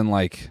sadder than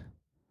like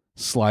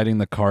sliding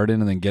the card in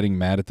and then getting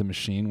mad at the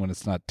machine when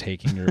it's not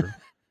taking your.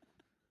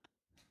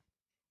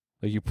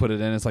 Like you put it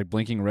in, it's like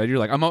blinking red. You're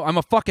like, I'm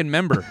a fucking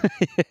member.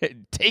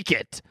 Take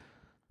it.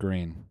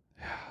 Green.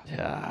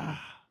 Yeah.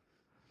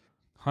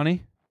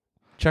 Honey,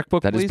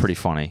 checkbook. That is please? pretty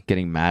funny.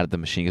 Getting mad at the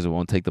machine because it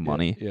won't take the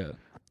money. Yeah.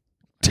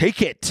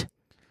 Take it.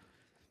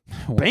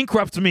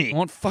 Bankrupt me. I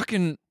want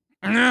fucking.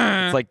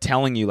 It's like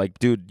telling you, like,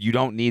 dude, you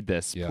don't need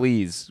this. Yeah.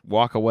 Please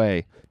walk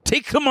away.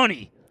 Take the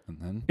money. And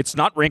then It's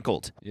not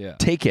wrinkled. yeah.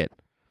 Take it.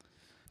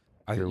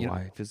 You know,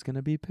 wife is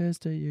gonna be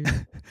pissed at you.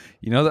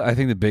 you know that I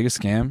think the biggest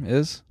scam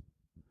is.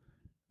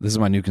 This is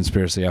my new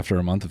conspiracy after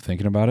a month of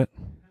thinking about it.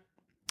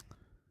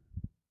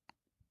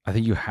 I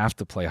think you have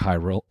to play high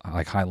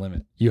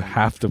limit. You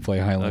have to play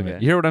high limit.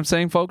 Okay. You hear what I'm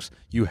saying, folks?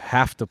 You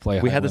have to play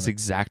high We limit. had this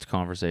exact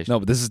conversation No,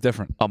 but this is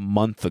different. a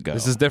month ago.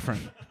 This is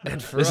different.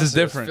 And for This us, is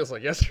different. It feels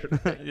like yesterday.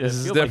 This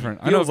is feels like- different.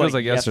 I know it feels feels like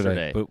like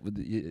yesterday, yesterday. but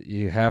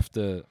you have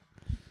to.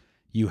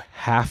 You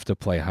have to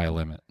play high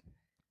limit.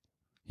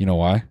 You know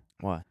why?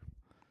 Why?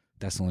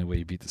 That's the only way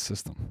you beat the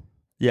system.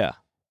 Yeah.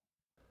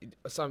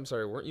 So I'm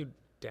sorry, weren't you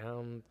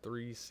down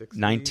 360?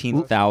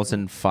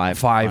 19,500.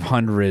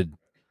 500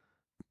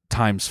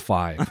 times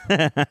 5.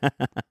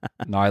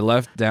 No, I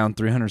left down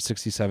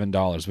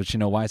 $367. But you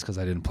know why? It's because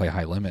I didn't play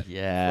high limit.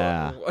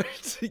 Yeah.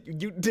 What?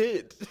 You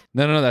did.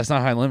 No, that's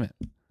not high limit.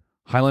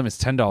 High limit's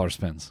 $10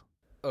 spins.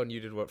 Oh, and you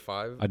did what,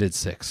 5? I did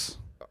 6.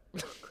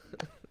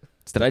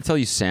 Did I tell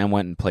you Sam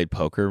went and played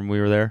poker when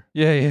we were there?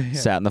 Yeah.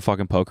 Sat in the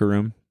fucking poker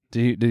room.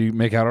 Did you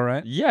make out all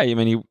right? Yeah, I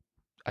mean,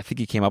 I think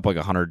he came up like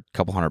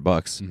couple hundred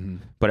bucks. Mm-hmm.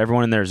 But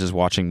everyone in there is just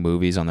watching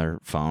movies on their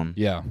phone.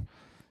 Yeah.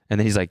 And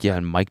then he's like, yeah,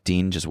 and Mike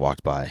Dean just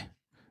walked by,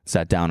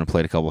 sat down and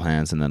played a couple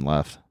hands and then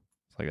left.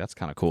 It's like, that's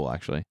kind of cool,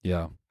 actually.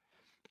 Yeah.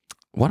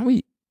 Why don't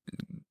we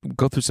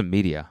go through some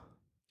media?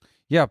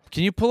 Yeah.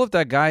 Can you pull up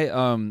that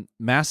guy?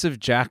 Massive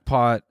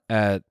jackpot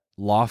at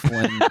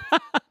Laughlin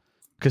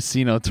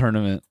Casino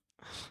Tournament.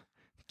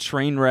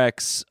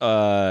 Trainwreck's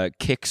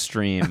kick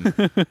stream.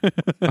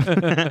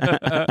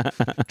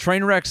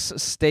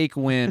 Trainwreck's stake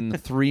win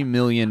 $3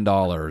 million.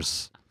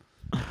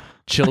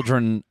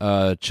 Children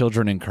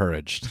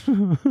encouraged.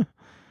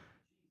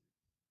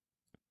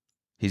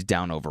 He's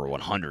down over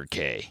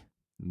 100K.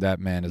 That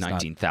man is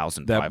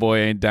 19,000. not. That boy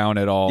ain't down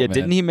at all. Yeah, man.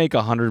 didn't he make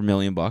 $100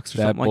 million or That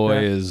something boy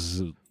like that?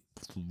 is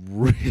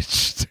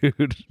rich,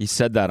 dude. He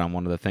said that on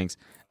one of the things.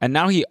 And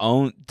now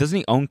doesn't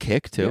he own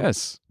Kick too?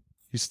 Yes,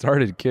 he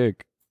started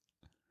Kick,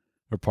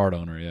 or part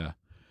owner. Yeah.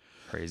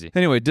 Crazy.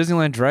 Anyway,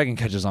 Disneyland Dragon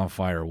catches on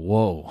fire.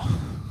 Whoa.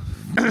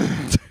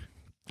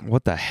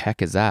 What the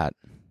heck is that?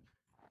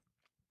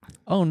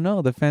 Oh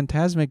no, the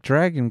Phantasmic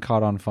Dragon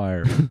caught on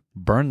fire.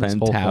 Burn this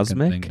whole fucking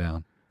Phantasmic? thing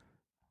down.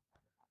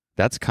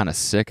 That's kind of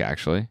sick,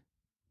 actually.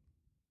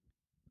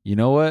 You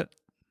know what?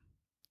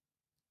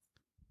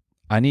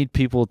 I need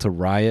people to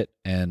riot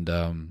and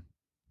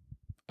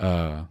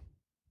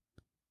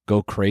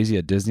go crazy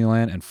at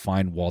Disneyland and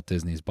find Walt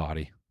Disney's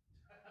body.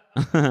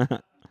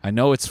 I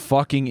know it's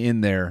fucking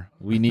in there.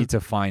 We need to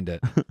find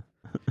it.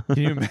 Can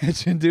you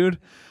imagine, dude?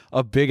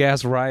 A big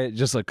ass riot,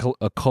 just a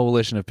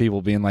coalition of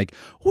people being like,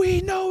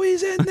 "We know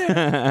he's in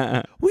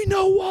there. We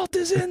know Walt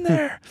is in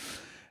there."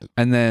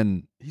 And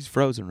then, He's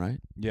frozen, right?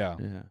 yeah,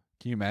 Yeah.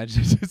 can you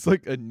imagine? It's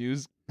like a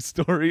news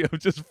story of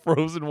just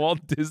frozen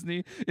Walt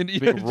Disney and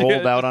Being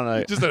rolled out on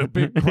a just a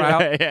big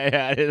crowd.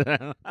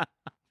 yeah.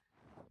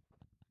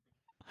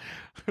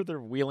 They're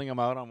wheeling him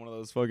out on one of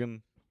those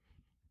fucking.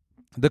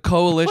 The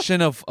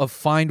coalition of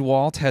Find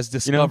Walt has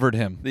discovered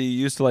him. They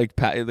used to like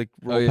roll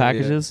Oh, yeah,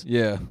 packages.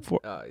 Yeah.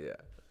 Yeah.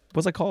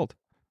 What's that called?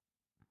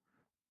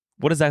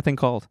 What is that thing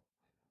called?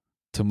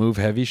 To move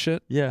heavy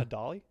shit? Yeah, A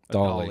dolly?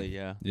 Dolly.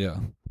 Yeah. Yeah.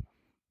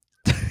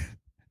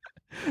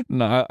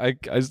 No, I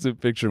just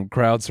picture him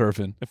crowd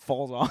surfing. It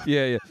falls off.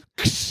 Yeah, yeah.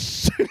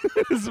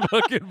 His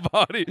fucking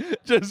body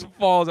just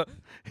falls out.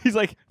 He's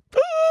like,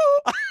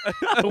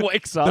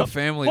 wakes The up.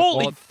 family,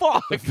 Holy of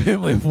fuck! the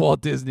family of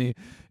Walt Disney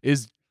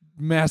is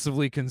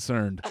massively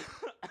concerned.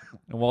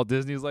 And Walt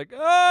Disney's like,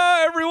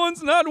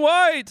 everyone's not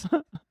white.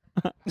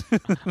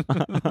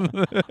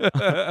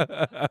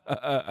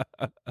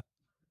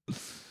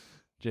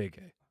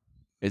 JK.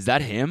 Is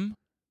that him?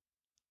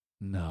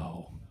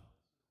 No.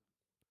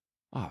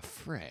 Oh,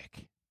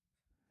 frick.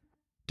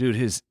 Dude,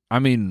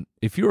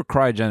 if you were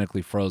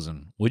cryogenically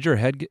frozen, would your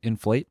head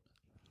inflate?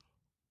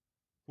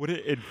 Would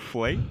it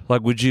inflate?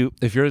 Like,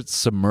 if you're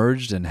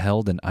submerged and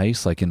held in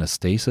ice, like in a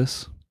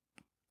stasis,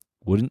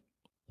 would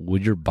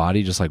your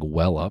body just like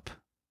well up?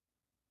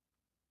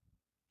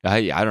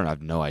 I don't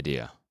have no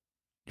idea.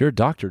 You're a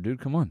doctor,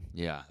 dude. Come on.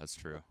 Yeah, that's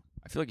true.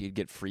 I feel like you'd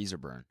get freezer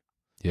burn.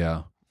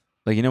 Yeah.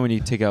 Like, you know, when you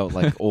take out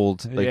like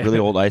old, like Yeah. really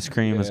old ice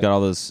cream, it's Yeah. got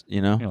all those,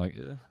 you know? You're like,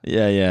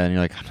 Yeah, yeah. And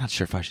you're like, I'm not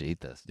sure if I should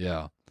eat this.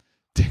 yeah.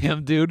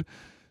 Damn, dude.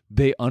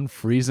 They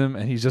unfreeze him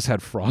and he's just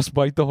had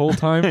frostbite the whole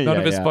time. None Yeah,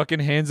 of his yeah. fucking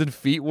hands and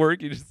feet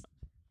work. He just,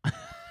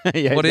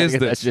 Yeah, What he's is gotta get this?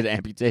 That shit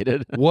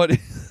amputated. what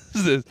is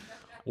this?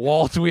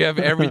 Walt, we have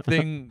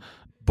everything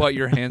but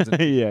your hands. And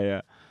yeah,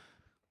 yeah.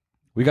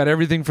 we got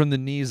everything from the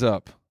knees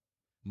up,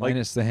 Like,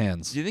 minus the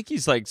hands. Do you think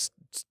he's like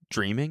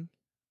dreaming?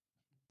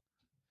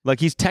 Like,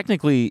 he's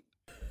technically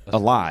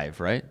alive,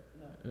 right?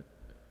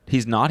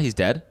 He's not. He's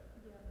dead.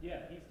 Yeah,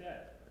 he's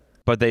dead.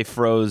 But they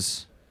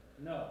froze.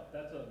 No,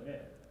 that's a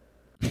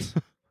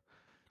myth.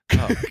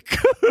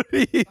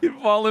 Cody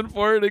falling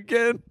for it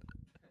again.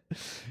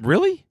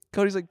 Really?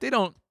 Cody's like, they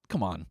don't.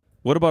 Come on.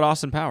 What about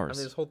Austin I Powers?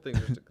 mean, this whole thing's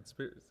just a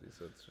conspiracy,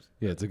 so it's just.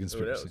 Yeah, it's a Who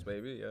conspiracy. knows?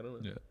 Maybe. I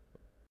don't know. Yeah.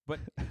 But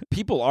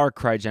people are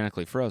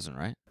cryogenically frozen,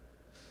 right?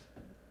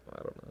 I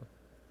don't know.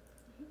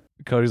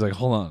 Cody's like,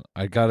 hold on.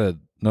 I got a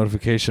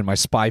notification. My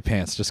spy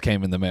pants just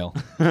came in the mail.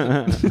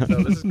 No,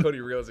 this is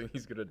Cody realizing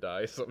he's gonna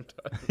die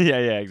sometime. Yeah,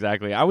 yeah,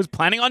 exactly. I was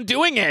planning on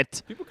doing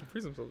it. People can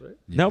freeze themselves, right?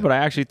 No, but I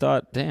actually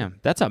thought, damn,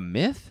 that's a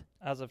myth?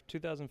 As of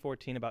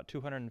 2014, about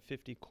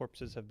 250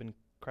 corpses have been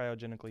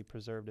cryogenically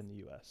preserved in the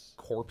U.S.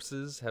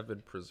 Corpses have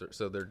been preserved,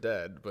 so they're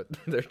dead, but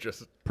they're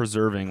just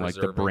Preserving like the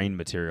Preserving, brain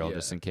material yeah.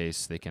 just in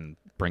case they can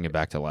bring it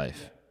back to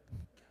life.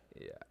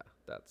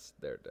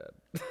 they're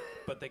dead.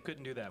 But they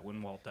couldn't do that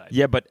when Walt died.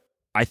 Yeah, but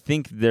I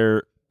think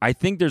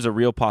there's a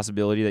real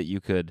possibility that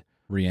you could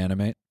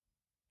Reanimate.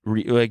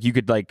 you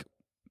could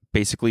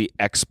basically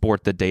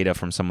export the data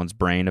from someone's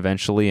brain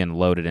eventually and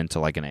load it into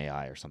like an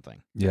AI or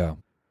something. Yeah.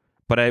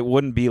 But it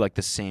wouldn't be like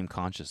the same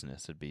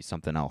consciousness. It'd be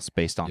something else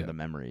based on Yeah. the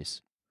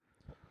memories.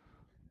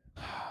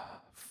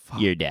 Fuck.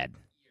 You're dead.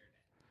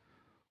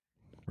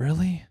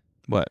 Really?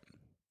 What?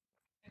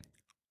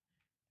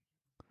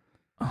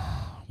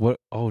 What?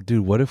 Oh,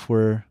 dude. What if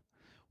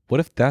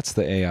that's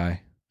the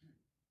AI?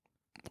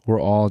 We're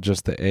all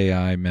just the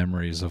AI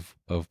memories of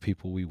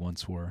people we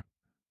once were.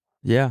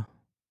 Yeah.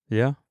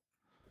 Yeah.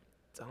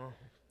 Dumb.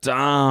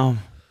 Damn.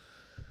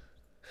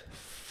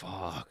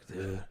 Fuck,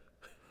 dude.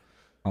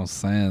 I was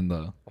saying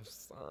though. I'm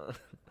sorry.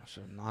 I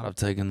should not have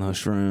taken those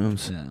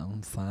shrooms. Yeah,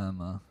 I'm saying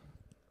though.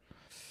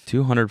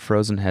 200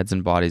 frozen heads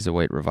and bodies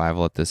await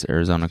revival at this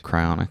Arizona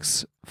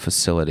cryonics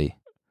facility.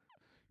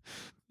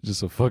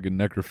 Just a fucking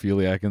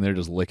necrophiliac in there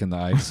just licking the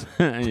ice.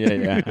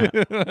 Yeah.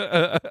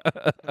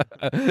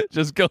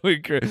 Just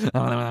going crazy.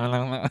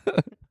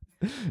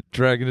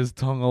 Dragging his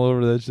tongue all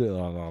over that shit.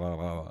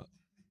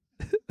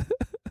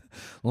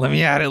 Let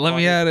me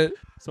at it.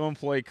 Some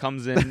employee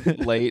comes in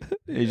late.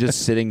 He's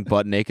just sitting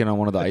butt naked on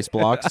one of the ice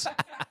blocks.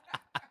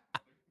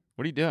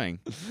 What are you doing?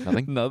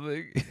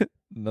 Nothing.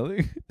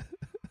 Nothing.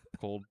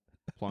 Cold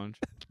plunge.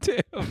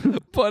 Damn.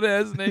 Butt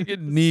ass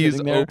naked, knees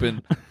Sitting there.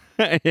 open.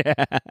 Yeah.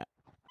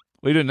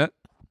 What are you doing, Nat?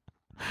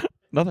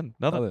 Nothing.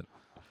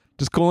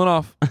 Just cooling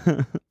off.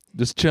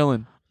 Just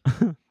chilling.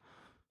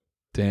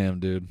 Damn,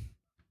 dude.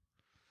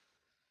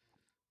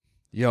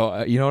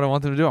 Yo, you know what I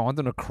want them to do? I want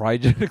them to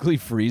cryogenically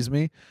freeze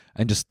me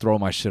and just throw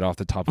my shit off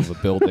the top of a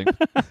building.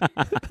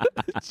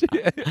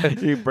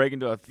 You break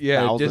into a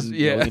Yeah, thousand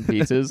million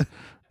pieces.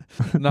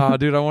 Nah,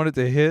 dude, I want it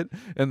to hit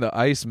and the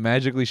ice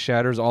magically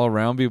shatters all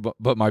around me,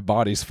 but my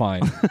body's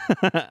fine.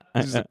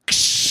 It's just,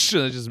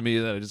 it's just me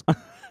that I just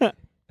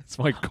it's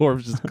my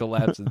corpse just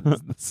collapses in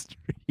the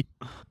street.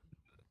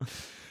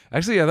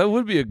 Actually, yeah, that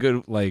would be a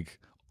good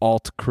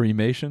alt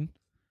cremation.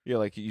 Yeah,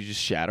 like you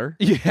just shatter.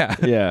 Yeah.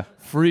 Yeah.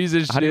 Freeze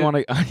his shit. How do you want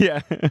to? Yeah.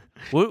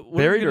 What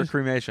Buried are or you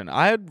cremation?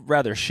 I'd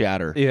rather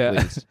shatter. Yeah.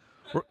 Please.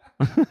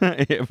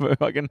 Yeah, but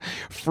fucking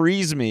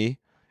freeze me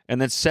and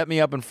then set me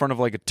up in front of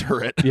like a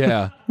turret.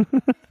 Yeah.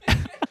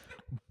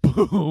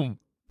 Boom.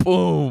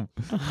 Boom.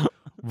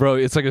 Bro,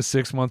 it's like a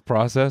 6-month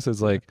process.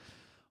 It's like,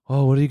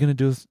 oh, what are you going to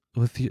do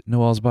with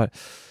Noel's body?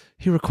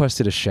 He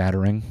requested a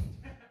shattering.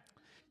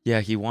 Yeah,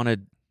 he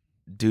wanted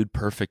Dude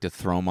Perfect to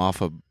throw him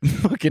off a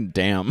fucking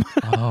dam.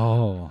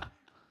 Oh.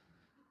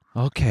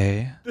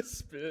 Okay. The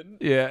spin.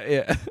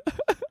 Yeah.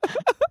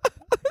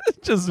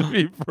 Just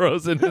be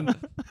frozen in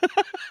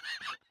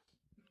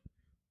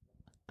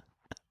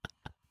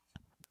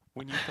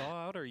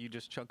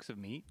just chunks of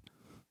meat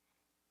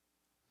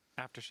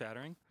after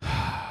shattering?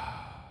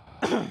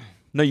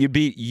 No, you'd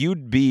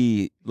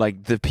be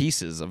like the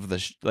pieces of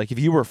the like if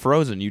you were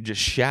frozen, you'd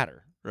just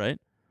shatter, right?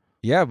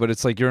 Yeah, but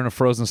it's like you're in a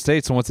frozen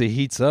state, so once it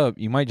heats up,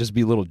 you might just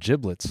be little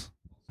giblets.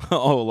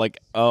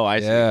 I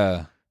see.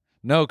 Yeah.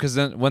 No, because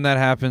then when that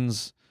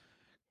happens,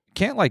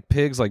 can't like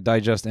pigs like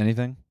digest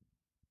anything?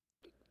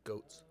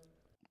 Goats.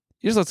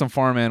 You just let some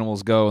farm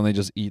animals go and they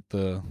just eat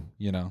the,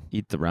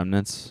 Eat the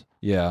remnants.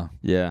 Yeah.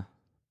 Yeah.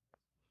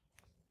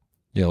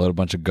 Yeah, let a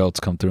bunch of goats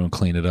come through and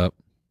clean it up.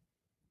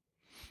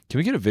 Can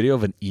we get a video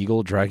of an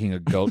eagle dragging a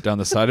goat down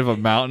the side of a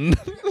mountain?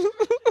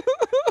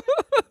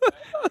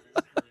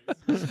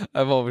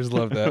 I've always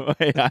loved that.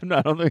 Wait, I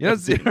don't think You I've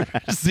seen ever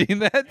that. seen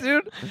that,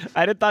 dude?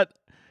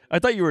 I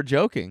thought you were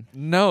joking.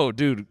 No,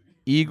 dude.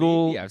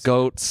 Eagle, Maybe I've seen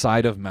goat,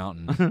 side of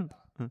mountain.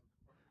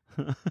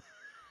 Dude,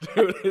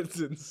 it's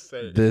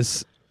insane.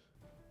 This.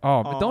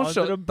 Oh, but Aw, is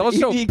it a don't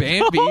show baby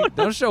Bambi. goat?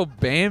 Don't show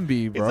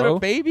Bambi, bro. Is it a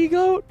baby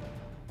goat?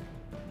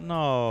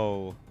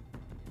 No.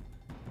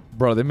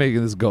 Bro, they're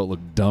making this goat look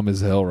dumb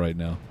as hell right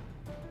now.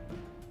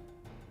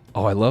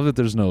 Oh, I love that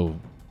there's no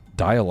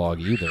dialogue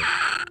either.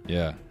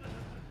 Yeah.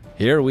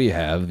 Here we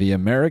have the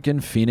American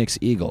Phoenix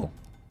Eagle.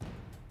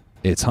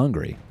 It's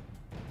hungry.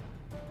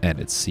 And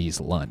it sees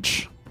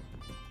lunch.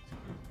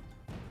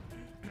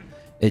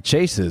 It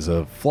chases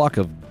a flock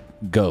of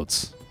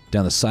goats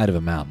down the side of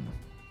a mountain.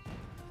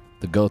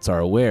 The goats are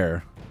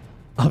aware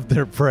of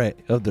their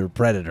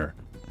predator.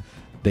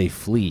 They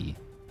flee.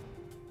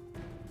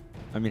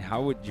 I mean,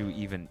 how would you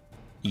even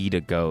eat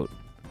a goat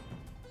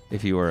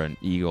if you were an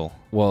eagle?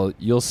 Well,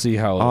 you'll see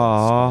how.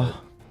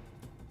 Aw.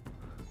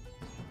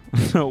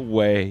 No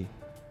way.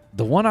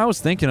 The one I was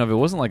thinking of, it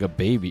wasn't like a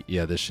baby.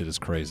 Yeah, this shit is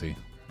crazy.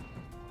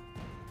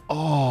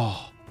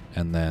 Oh.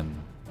 And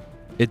then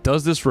it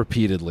does this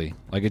repeatedly.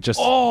 Like it just.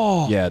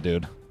 Oh. Yeah,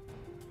 dude.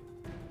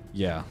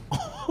 Yeah.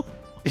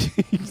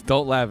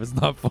 Don't laugh. It's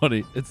not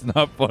funny. It's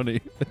not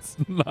funny. It's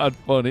not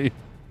funny.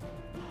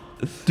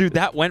 Dude,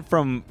 that went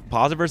from,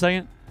 pause it for a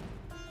second.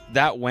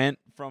 That went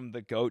from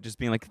the goat just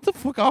being like, get the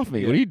fuck off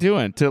me. What are you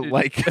doing? To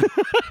like.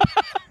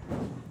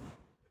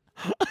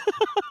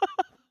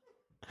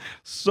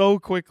 So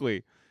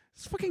quickly.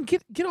 Just fucking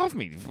get off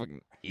me.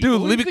 Fucking eagle.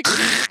 Dude, What do leave you it.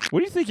 think- What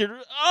do you think you're.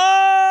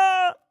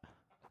 Ah!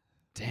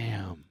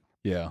 Damn.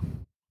 Yeah.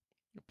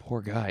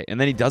 Poor guy. And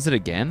then he does it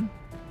again?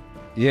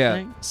 Yeah.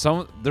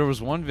 Thing? There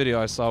was one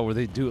video I saw where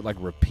they do it like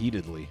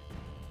repeatedly.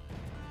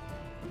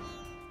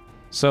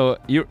 So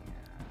you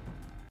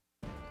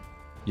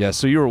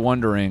were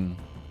wondering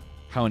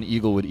how an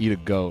eagle would eat a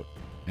goat,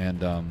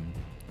 and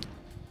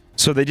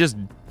So they just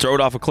throw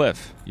it off a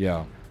cliff.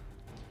 yeah.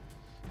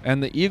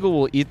 And the eagle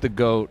will eat the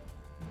goat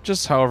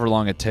just however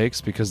long it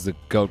takes because the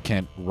goat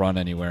can't run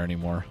anywhere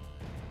anymore.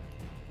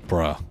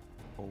 Bruh.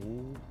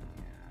 Oh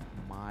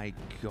my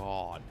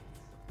god.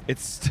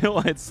 It's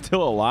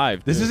still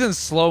alive. This dude. is in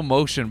slow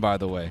motion, by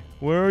the way.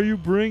 Where are you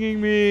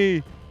bringing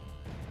me?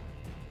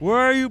 Where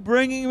are you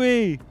bringing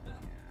me?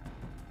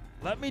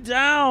 Let me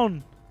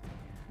down.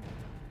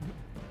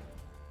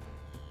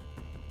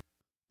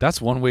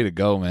 That's one way to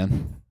go,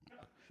 man.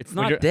 It's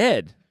When not you're-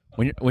 dead.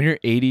 When you're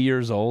 80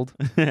 years old,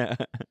 you're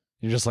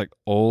just like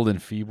old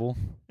and feeble.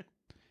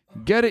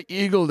 Get an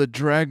eagle to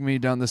drag me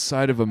down the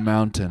side of a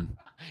mountain.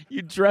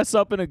 You dress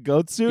up in a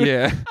goat suit?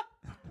 Yeah.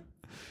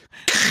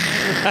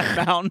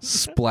 That mountain.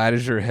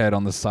 Splatters your head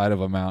on the side of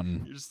a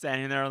mountain. You're just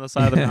standing there on the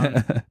side of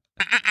the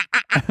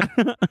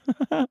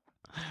mountain.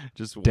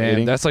 Just Damn,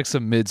 waiting. that's like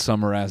some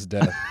midsummer ass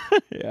death.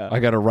 yeah. I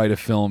gotta write a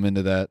film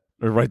into that,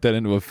 or write that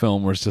into a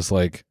film where it's just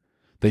like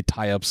they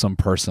tie up some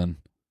person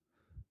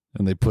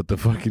and they put the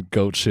fucking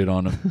goat shit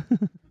on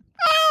him.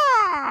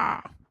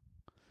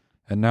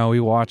 And now we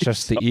watch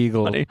us the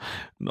eagle. Funny.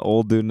 An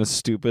old dude in a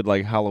stupid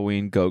like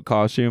Halloween goat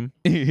costume,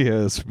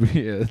 Yes,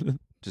 yeah.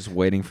 just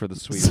waiting for the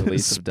sweet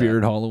release of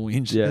Spirit death.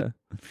 Halloween shit.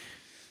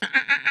 Yeah.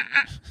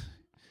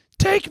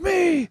 Take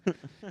me!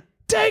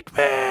 Take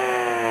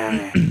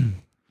me!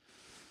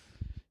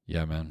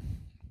 Yeah, man.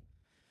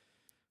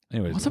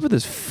 Anyways, What's up with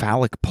this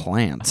phallic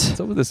plant? what's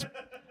up with this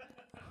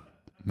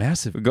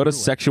massive? Go to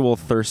Sexual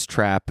Thirst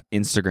Trap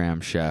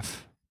Instagram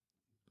chef.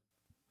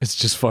 It's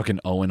just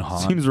fucking Owen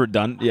Hahn. Seems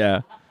redundant.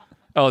 Yeah.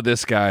 Oh,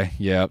 this guy.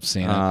 Yep,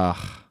 seen it.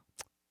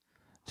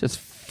 Just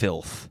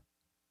filth.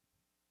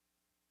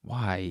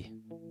 Why?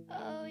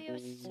 Oh, you're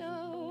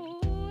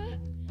so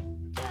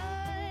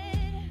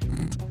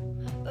done.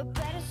 But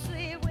better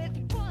sleep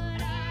with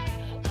one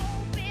eye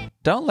open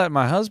Don't let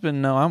my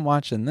husband know I'm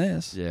watching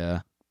this.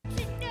 Yeah.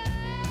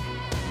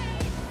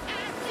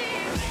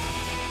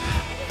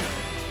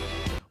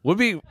 Would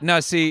be now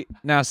see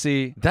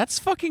That's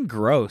fucking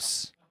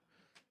gross.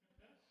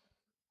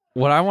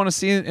 what I want to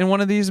see in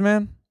one of these,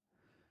 man.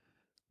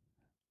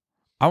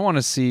 I want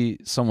to see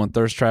someone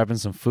thirst trapping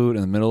some food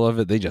in the middle of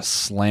it. They just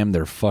slam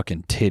their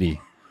fucking titty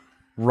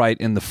right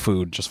in the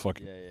food. Just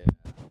fucking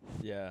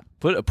Yeah.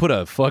 put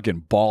a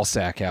fucking ball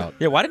sack out.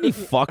 Yeah. Why didn't he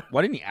fuck?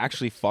 Why didn't he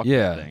actually fuck that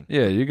Yeah, thing?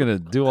 yeah. You're gonna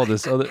do all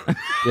this other.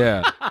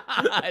 Yeah,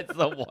 It's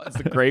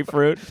the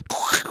grapefruit.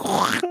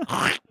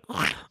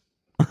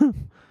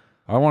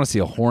 I want to see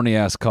a horny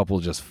ass couple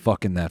just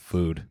fucking that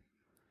food.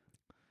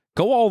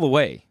 Go all the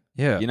way.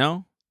 Yeah. You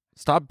know?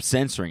 Stop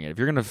censoring it. If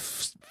you're going to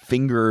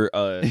finger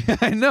a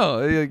I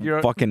know.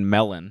 You're, fucking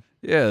melon.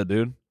 yeah,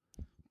 dude.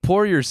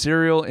 Pour your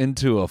cereal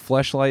into a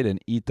Fleshlight and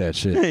eat that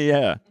shit.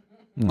 Yeah.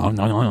 Nom,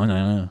 nom, nom, nom,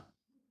 nom.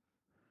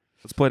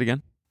 Let's play it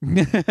again.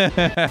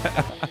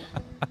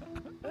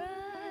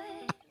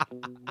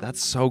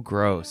 That's so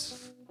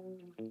gross.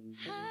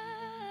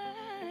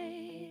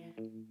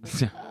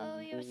 Oh,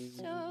 you're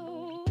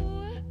so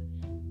good.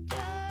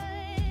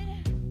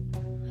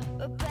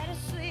 Better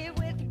sleep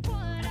with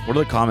one What do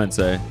the comments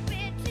say?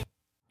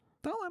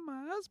 Don't let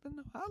my husband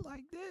know I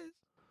like this.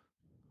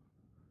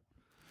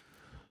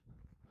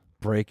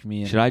 Break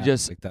me in Should I half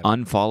just like that.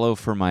 unfollow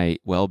for my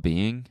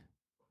well-being?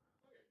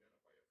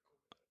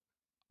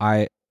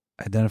 I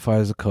identify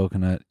as a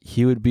coconut.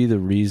 He would be the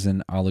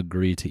reason I'll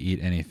agree to eat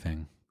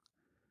anything.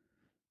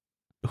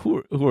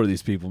 Who are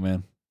these people,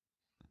 man?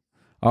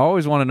 I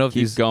always want to know if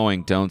Keep these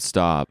going. Don't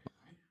stop.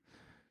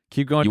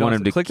 keep going. You Don't want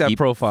him to click keep that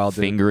profile, dude.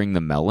 fingering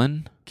the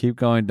melon? Keep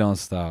going. Don't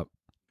stop.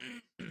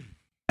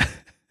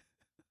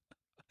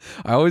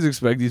 I always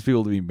expect these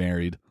people to be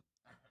married.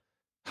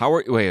 How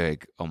are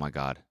wait, oh my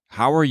god.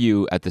 How are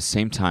you at the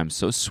same time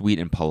so sweet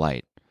and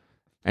polite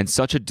and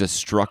such a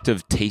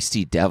destructive,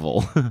 tasty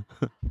devil?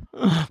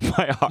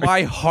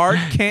 My heart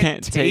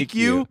can't take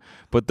you?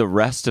 but the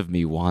rest of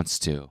me wants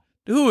to.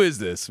 Who is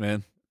this,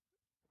 man?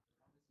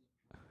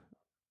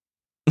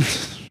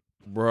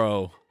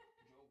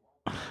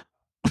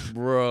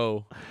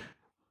 Bro.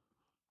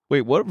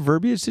 Wait, what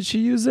verbiage did she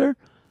use there?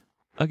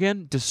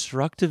 Again,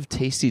 destructive,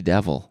 tasty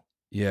devil.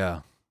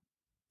 Yeah.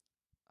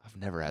 I've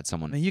never had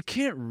someone Man, you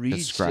can't read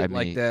Describe shit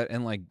like me. that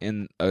and like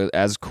in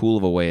as cool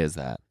of a way as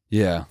that.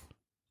 yeah.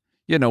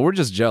 Yeah, no, we're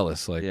just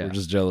jealous. Like Yeah. we're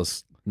just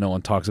jealous no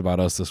one talks about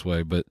us this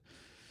way, but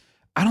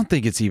I don't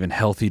think it's even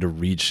healthy to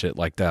read shit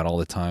like that all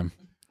the time.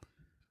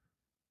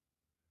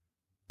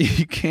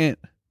 You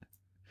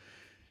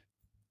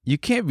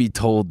can't be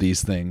told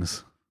these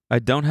things. I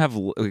don't have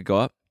go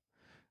up.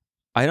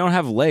 I don't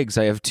have legs.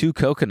 I have 2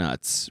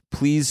 coconuts.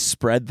 Please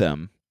spread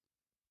them.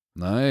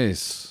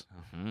 Nice.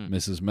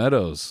 Mrs.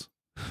 Meadows.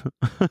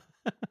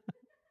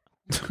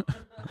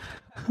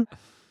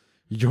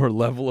 Your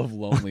level of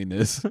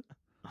loneliness.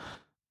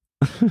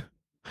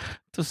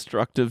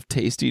 Destructive,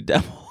 tasty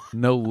devil.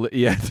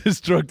 Yeah,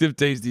 destructive,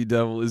 tasty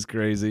devil is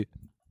crazy.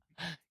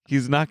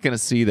 He's not gonna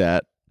see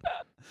that.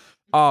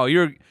 Oh,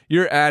 you're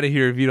out of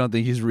here if you don't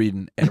think he's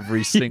reading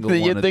every single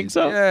You one of think these.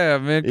 so? Yeah,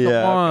 man. Come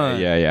on.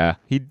 okay, yeah.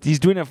 He's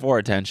doing it for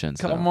attention.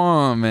 So. Come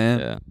on, man.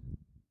 Yeah.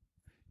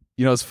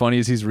 You know what's funny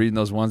is he's reading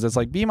those ones that's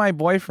like, be my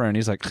boyfriend.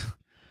 He's like,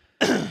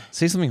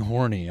 say something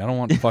horny. I don't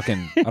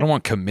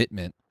want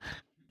commitment.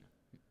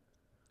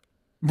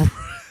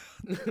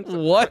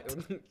 What?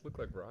 Look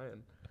like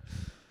Ryan.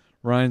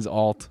 Ryan's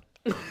alt.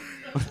 Oh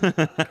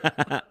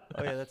yeah,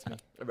 that's me.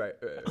 Right.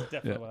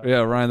 Definitely. what I-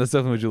 Yeah, Ryan, that's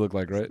definitely what you look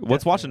like, right?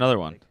 Let's watch another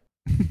one.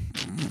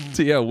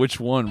 So, yeah, which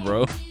one,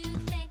 bro?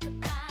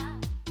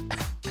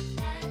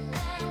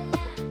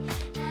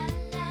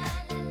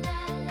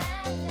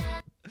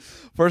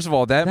 First of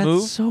all, that That's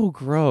move, so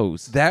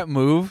gross.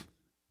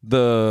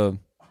 the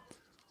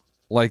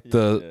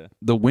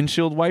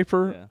windshield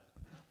wiper.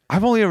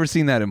 I've only ever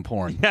seen that in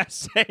porn. Yeah,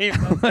 same.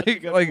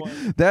 like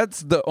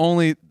that's the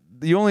only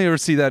you only ever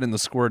see that in the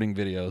squirting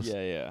videos.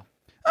 Yeah.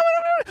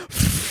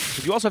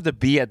 But you also have to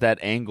be at that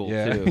angle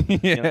Yeah. too.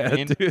 You know what I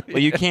mean? dude.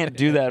 Like, you can't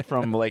do that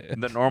from like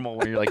the normal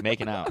when you're like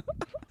making out.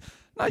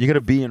 You got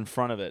to be in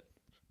front of it,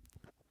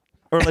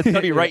 or like it's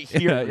gotta be right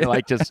here. Yeah, You're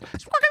like just.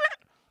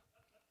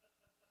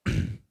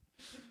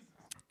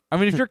 I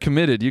mean, if you're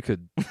committed, you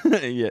could.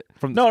 Yeah.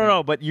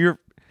 No. But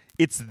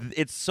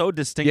it's so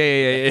distinct.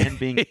 Yeah. And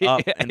being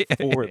up and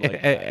forward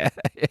like that.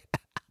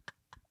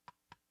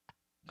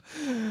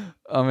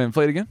 Oh man,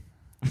 play it again.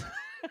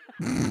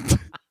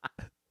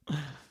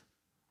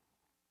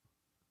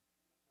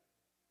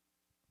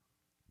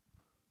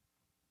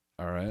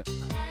 All right.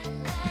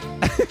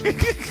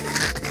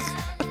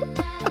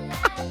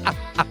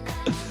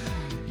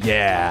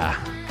 Yeah.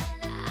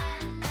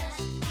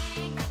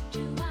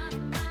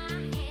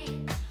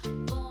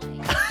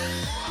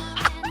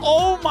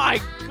 Oh my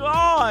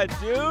god,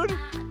 dude!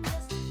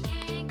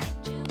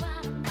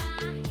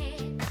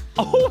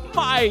 Oh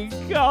my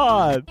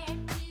god!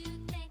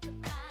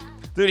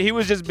 Dude, he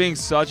was just being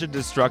such a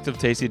destructive,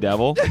 tasty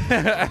devil. All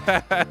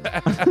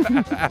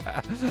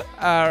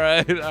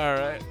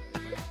right.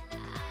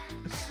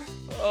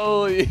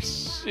 Holy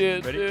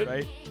shit, dude.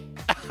 Right?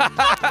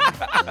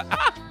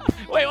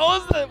 Wait,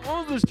 what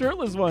was the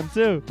shirtless one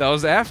too? That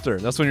was after.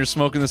 That's when you're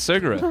smoking the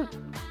cigarette.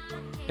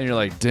 And you're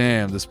like,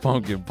 damn, this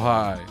pumpkin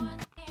pie.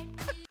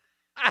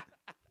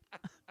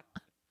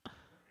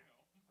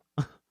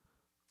 I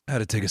had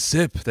to take a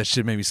sip. That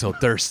shit made me so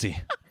thirsty.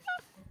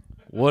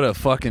 What a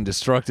fucking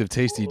destructive,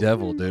 tasty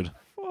devil, dude.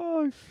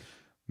 Fuck.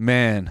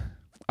 Man,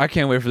 I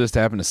can't wait for this to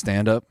happen to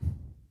stand up.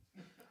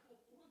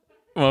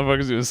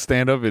 Motherfuckers doing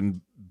stand up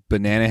in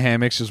banana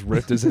hammocks, just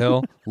ripped as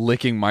hell,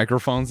 licking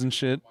microphones and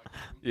shit.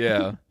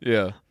 Yeah.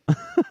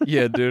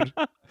 Yeah, dude.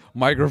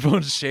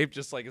 Microphone shaped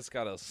just like it's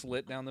got a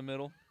slit down the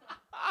middle.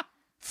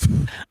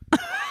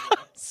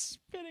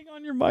 Spitting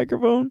on your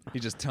microphone.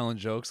 He's just telling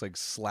jokes, like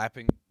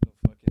slapping the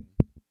fucking.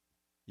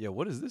 Yeah,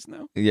 what is this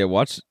now? Yeah,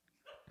 watch.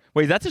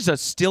 Wait, that's just a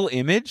still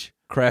image?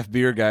 Craft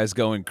beer guy's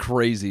going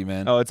crazy,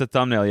 man. Oh, it's a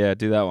thumbnail. Yeah,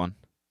 do that one.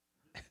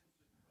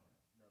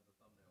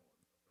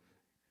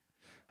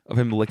 Of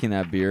him licking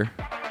that beer.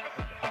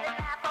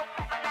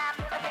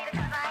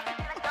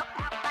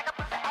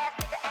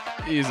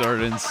 These are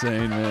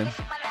insane, man.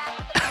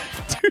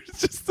 Dude,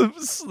 it's just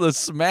the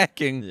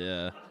smacking.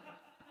 Yeah.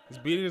 He's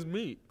beating his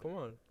meat. Come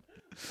on.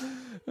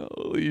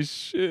 Holy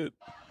shit.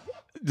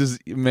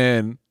 Just,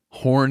 man,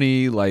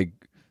 horny, like,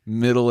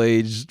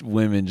 middle-aged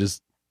women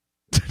just,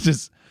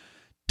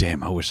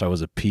 damn, I wish I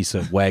was a piece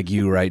of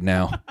Wagyu right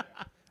now.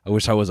 I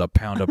wish I was a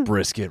pound of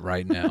brisket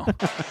right now.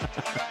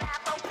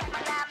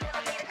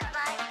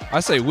 I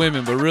say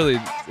women, but really,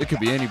 it could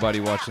be anybody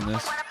watching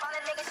this.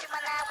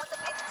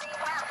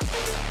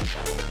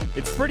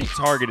 It's pretty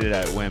targeted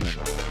at women.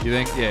 You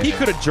think? Yeah. He yeah.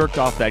 could have jerked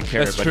off that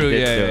carrot, That's but true. he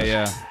didn't do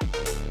Yeah,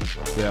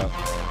 it.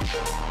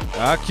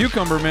 yeah.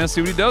 Cucumber, man. See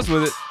what he does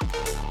with it.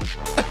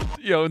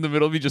 Yo, in the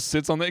middle, he just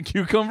sits on that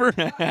cucumber,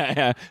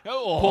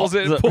 pulls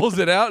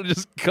it out, and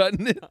just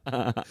cutting it.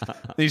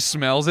 He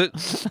smells it.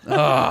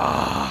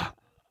 Ah.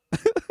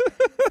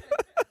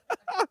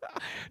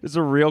 There's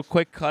a real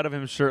quick cut of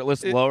him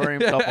shirtless,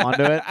 lowering himself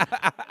onto it. I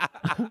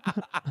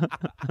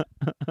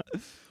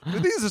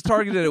think this is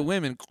targeted at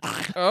women.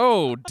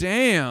 Oh,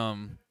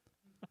 damn.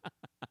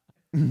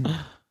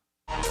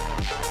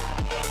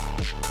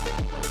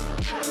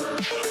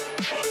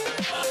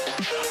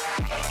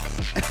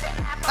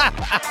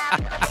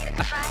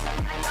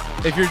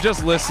 If you're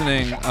just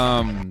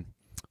listening,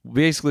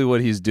 basically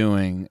what he's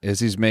doing is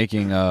he's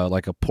making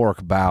like a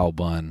pork bow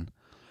bun,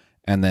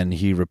 and then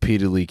he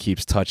repeatedly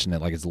keeps touching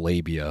it like it's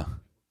labia.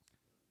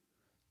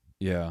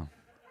 Yeah.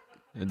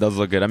 It does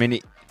look good. I mean,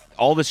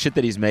 all the shit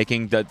that he's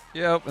making, that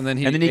Yep. And then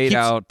he And then he ate keeps-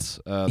 out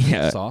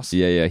the sauce.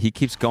 Yeah. He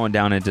keeps going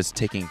down and just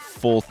taking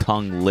full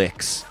tongue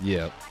licks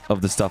Yep.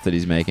 of the stuff that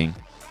he's making.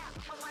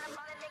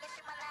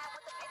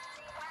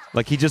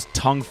 Like he just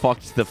tongue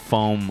fucked the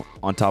foam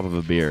on top of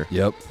a beer.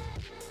 Yep.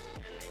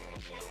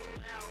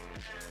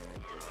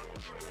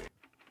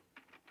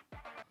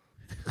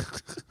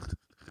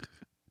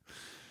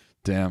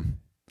 Damn.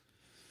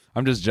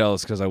 I'm just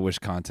jealous because I wish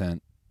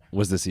content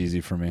was this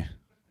easy for me.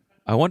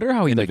 I wonder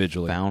how he like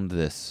Individually. found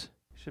this.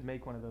 Should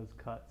make one of those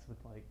cuts with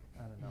like,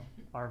 I don't know,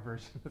 our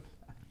version of that.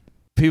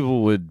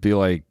 People would be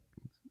like,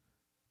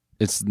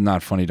 it's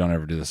not funny, don't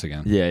ever do this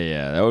again.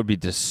 Yeah, that would be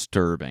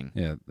disturbing.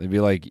 Yeah, they'd be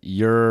like,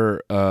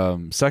 your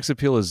sex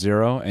appeal is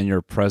 0 and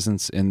your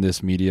presence in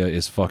this media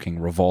is fucking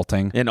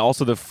revolting. And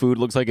also the food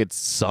looks like it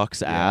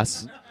sucks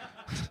ass.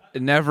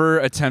 Never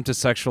attempt to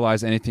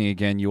sexualize anything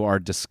again. You are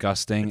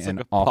disgusting It's and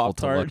like a awful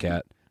to Pop-Tart. look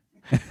at.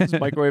 Just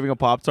microwaving a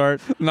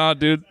Pop-Tart. Nah,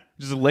 dude.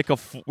 Just lick a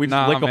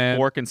Nah, lick man. a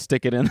fork and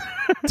stick it in.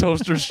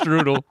 Toaster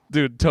strudel.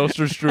 Dude,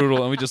 toaster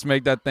strudel. And we just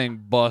make that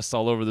thing bust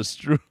all over the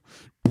strudel.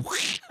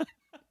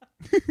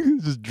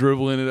 Just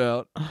dribbling it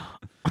out.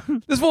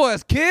 This boy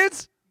has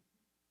kids?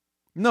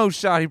 No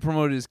shot he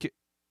promoted his kid.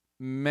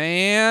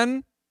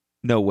 Man.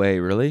 No way,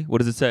 really? What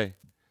does it say?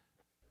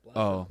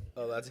 Oh.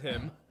 Oh, that's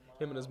him.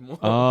 Him and his mom.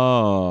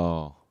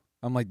 Oh.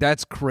 I'm like,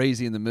 that's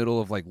crazy in the middle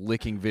of like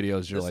licking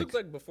videos. You're this like, looks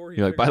like before he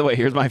You're like, by the way,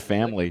 here's my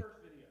family.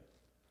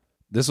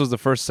 this was the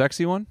first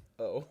sexy one?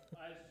 Oh.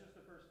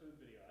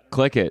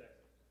 Click it.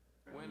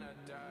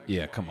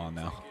 Yeah, come on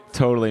now.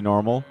 Totally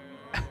normal.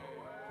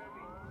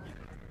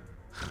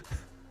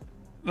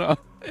 No,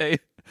 hey,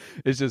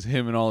 it's just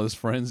him and all his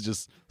friends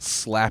just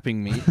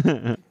slapping me.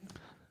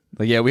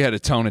 Like, yeah, we had to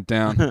tone it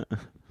down.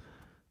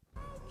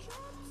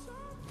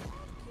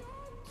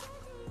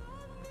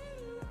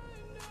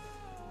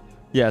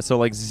 Yeah, so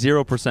like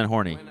 0%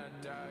 horny.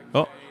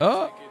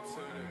 Oh.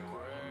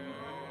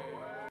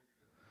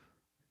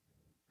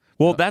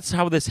 Well, that's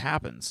how this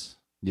happens.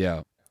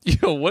 Yeah.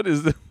 Yo, what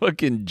is the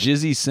fucking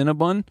Jizzy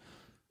Cinnabon?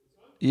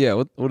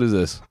 Yeah, what is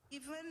this?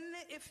 Even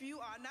if you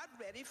are not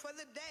ready for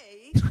the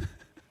day,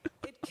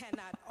 it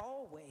cannot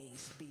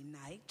always be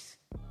night.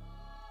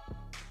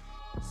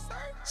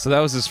 So that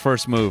was his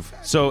first move.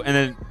 So, and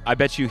then I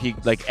bet you he,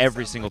 like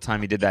every single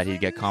time he did that,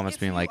 he'd get comments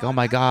being like, oh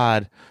my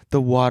God,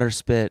 the water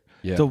spit,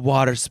 Yeah. the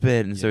water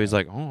spit. And so he's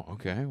like, oh,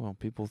 okay, well,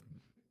 people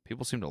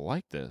seem to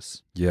like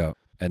this. Yeah.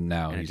 And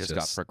now And it he's just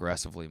got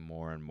progressively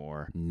more and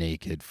more.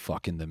 naked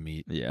fucking the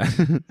meat. Yeah.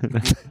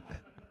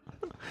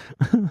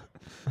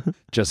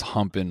 Just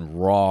humping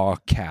raw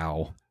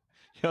cow.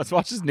 Yeah, let's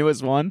watch his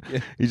newest one.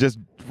 He's just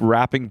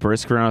wrapping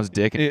brisket around his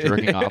dick and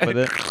jerking off with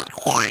it.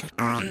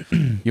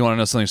 You want to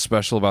know something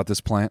special about this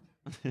plant?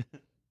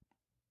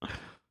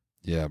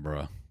 Yeah,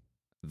 bro.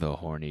 The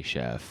horny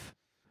chef.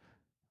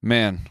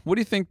 Man, what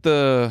do you think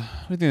the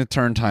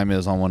turn time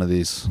is on one of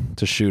these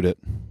to shoot it?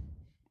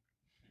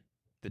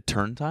 The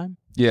turn time?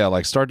 Yeah,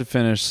 like start to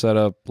finish,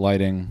 setup,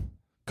 lighting.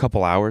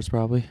 Couple hours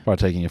probably. Probably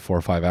taking you 4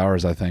 or 5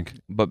 hours, I think.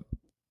 But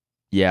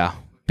yeah,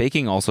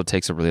 baking also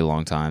takes a really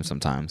long time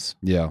sometimes.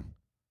 Yeah.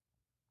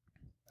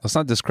 Let's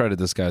not discredit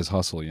this guy's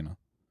hustle, you know.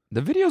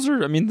 The videos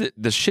are. I mean,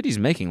 the shit he's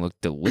making look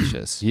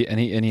delicious. He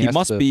He has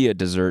must to- be a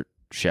dessert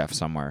chef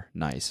somewhere.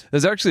 Nice.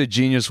 There's actually a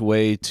genius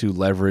way to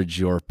leverage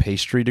your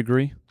pastry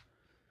degree,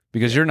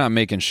 because you're not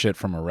making shit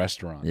from a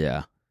restaurant.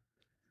 Yeah.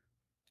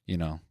 You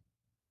know.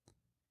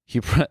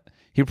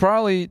 He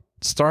probably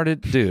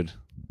started, dude.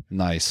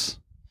 Nice.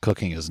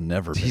 Cooking has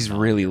never been He's done.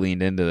 really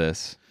leaned into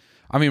this.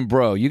 I mean,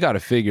 bro, you got to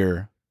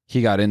figure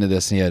he got into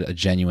this and he had a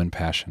genuine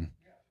passion.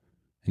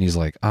 And he's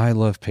like, I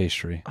love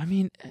pastry. I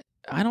mean,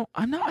 I'm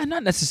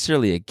not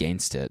necessarily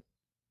against it.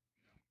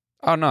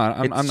 Oh no,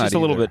 I'm It's not just a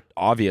little either. bit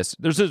obvious.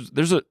 There's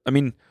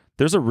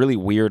a really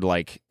weird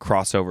like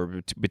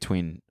crossover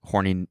between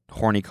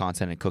horny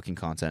content and cooking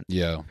content.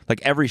 Yeah, Like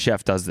every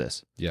chef does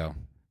this. yeah,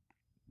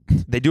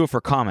 They do it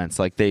for comments.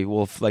 Like they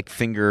will like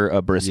finger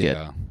a brisket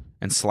yeah.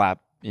 and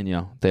slap. And, you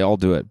know, they all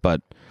do it.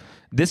 But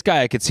this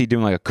guy I could see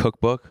doing like a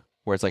cookbook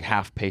where it's like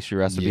half pastry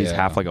recipes, Yeah.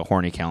 half like a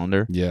horny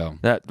calendar. Yeah.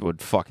 That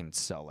would fucking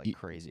sell like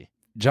crazy.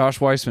 Josh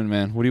Weissman,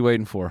 man, what are you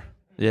waiting for?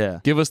 Yeah.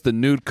 Give us the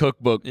nude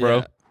cookbook,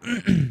 bro.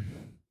 Yeah.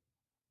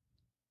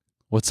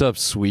 What's up,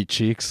 sweet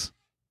cheeks?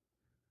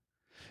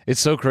 It's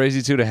so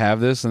crazy too to have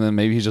this, and then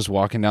maybe he's just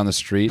walking down the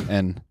street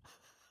and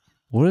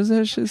what does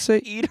that shit say?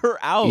 Eat her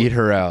out. Eat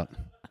her out.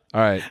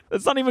 All right,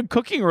 That's not even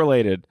cooking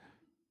related.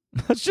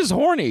 That's just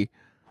horny.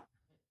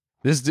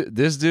 this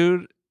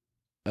dude,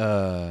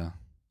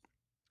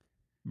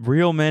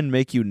 Real men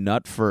make you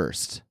nut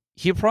first.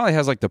 he probably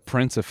has like the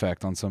Prince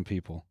effect on some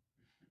people.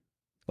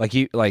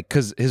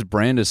 Because his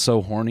brand is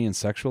so horny and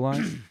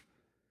sexualized.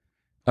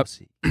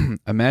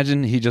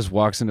 Imagine he just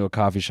walks into a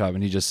coffee shop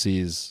and he just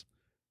sees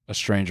a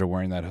stranger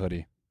wearing that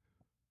hoodie.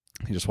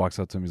 He just walks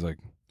up to him. He's like,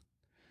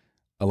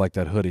 I like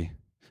that hoodie.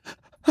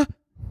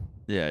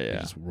 Yeah, He yeah.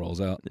 just rolls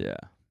out Yeah.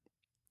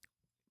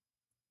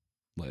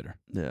 later.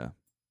 Yeah.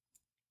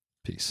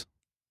 Peace.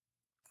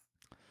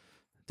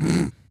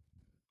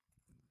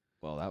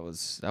 Well, that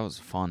was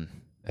fun.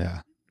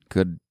 Yeah.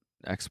 Good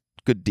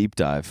deep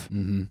dive,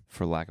 Mm-hmm.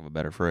 for lack of a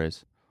better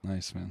phrase.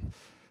 Nice, man.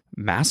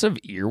 Massive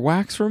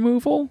earwax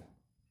removal?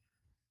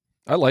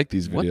 I like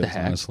these What the videos,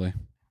 heck? honestly.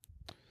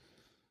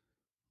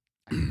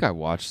 I think I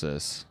watched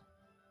this.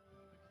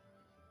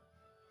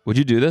 Would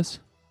you do this?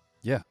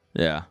 Yeah.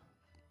 Yeah.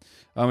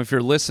 If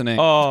you're listening,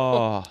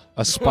 Oh,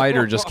 a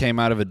spider just came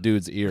out of a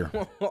dude's ear.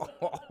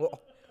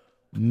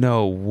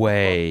 no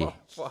way.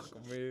 Fuck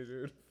me,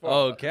 dude.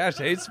 Oh, Cash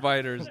hates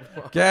spiders.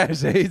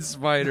 Cash hates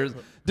spiders.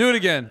 Do it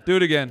again. Do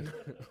it again.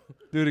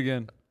 Do it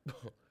again.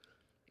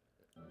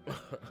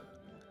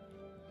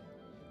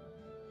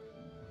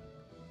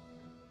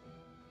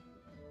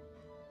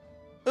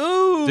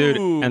 Ooh. Dude,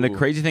 and the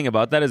crazy thing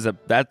about that is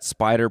that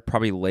spider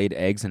probably laid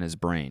eggs in his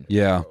brain.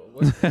 Yeah.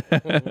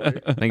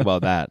 Think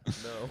about that. No.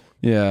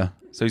 Yeah.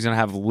 So he's going to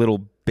have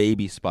little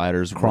baby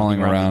spiders Crawling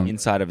running around the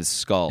inside of his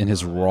skull. In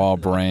his raw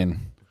brain.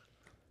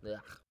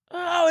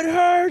 Oh, it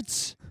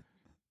hurts.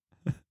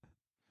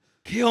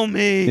 Kill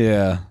me.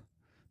 Yeah.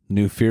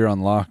 New fear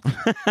unlocked.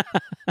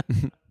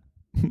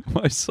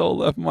 My soul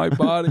left my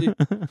body.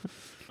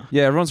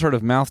 Yeah, everyone's heard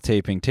of mouth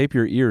taping. Tape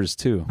your ears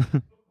too.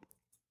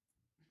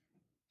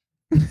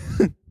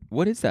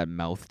 What is that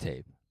mouth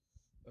tape?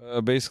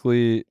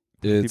 Basically,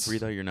 You it's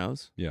breathe out your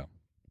nose? Yeah.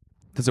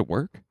 Does it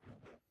work?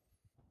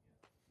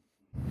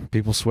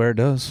 People swear it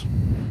does.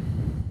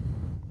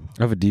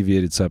 I have a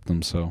deviated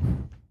septum, so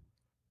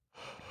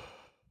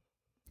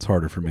it's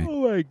harder for me.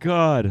 Oh my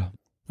god.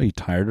 Are you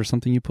tired or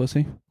something, you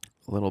pussy?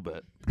 A little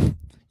bit.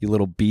 You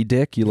little bee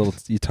dick? You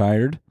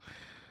tired?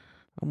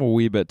 I'm a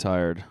wee bit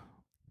tired.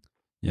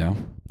 Yeah.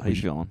 How you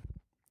feeling?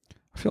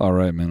 I feel all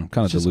right, man. I'm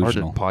kind of It's just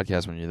delusional. hard to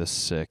podcast when you're this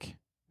sick.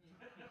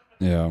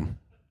 Yeah.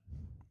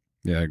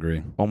 Yeah, I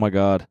agree. Oh my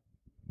god.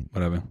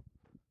 Whatever.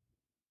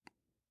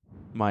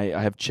 I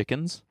have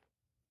chickens.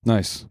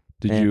 Nice.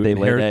 Did and you they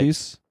laid inherit eggs.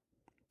 these?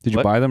 Did you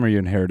What? buy them or you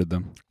inherited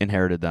them?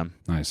 Inherited them,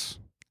 Nice.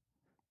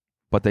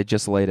 but they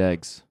just laid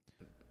eggs.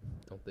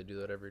 Don't they do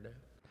that every day?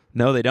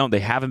 No, they don't. They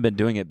haven't been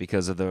doing it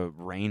because of the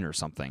rain or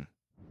something.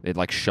 It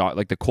like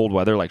the cold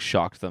weather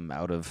shocked them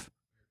out of.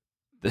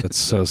 That's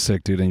so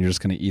sick, dude. And you're just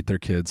going to eat their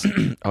kids.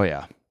 Oh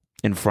yeah,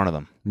 in front of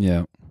them.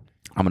 Yeah.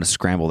 I'm gonna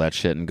scramble that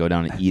shit and go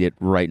down and eat it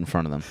right in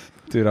front of them.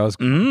 Dude, I was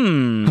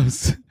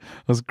Mmm. I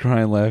was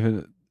crying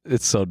laughing.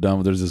 It's so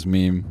dumb. There's this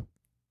meme.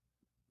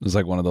 It was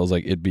like one of those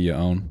like it'd be your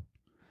own.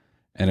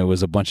 And it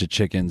was a bunch of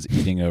chickens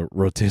eating a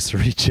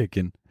rotisserie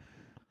chicken.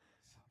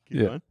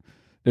 Yeah.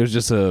 It was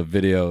just a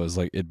video. It was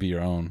like it'd be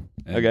your own.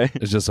 And Okay.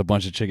 It's just a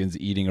bunch of chickens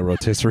eating a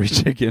rotisserie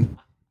chicken.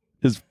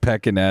 Just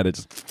pecking at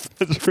it.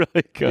 That's really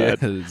Yeah,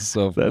 good. it's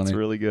so funny. That's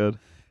really good.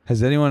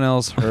 Has anyone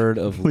else heard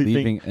of What do you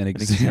leaving think? an An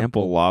example?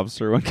 example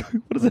lobster. What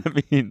does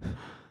that mean?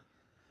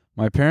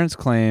 My parents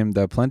claim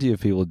that plenty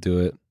of people do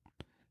it,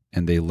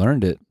 and they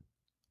learned it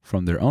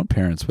from their own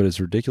parents, but it's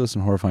a ridiculous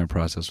and horrifying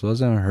process. For those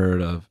that haven't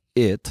heard of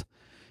it,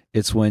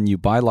 it's when you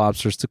buy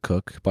lobsters to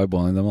cook by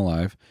boiling them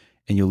alive,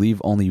 and you leave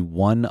only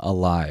one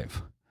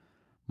alive.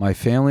 My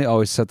family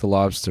always set the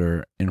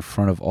lobster in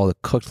front of all the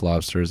cooked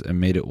lobsters and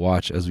made it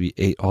watch as we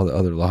ate all the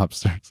other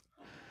lobsters.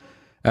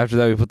 After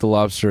that, we put the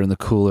lobster in the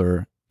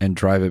cooler and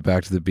drive it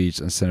back to the beach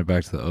and send it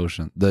back to the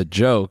ocean. The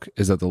joke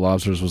is that the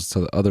lobsters was to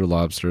the other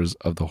lobsters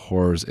of the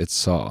horrors it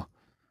saw.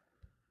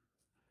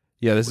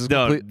 Yeah, this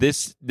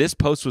is this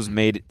post was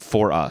made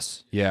for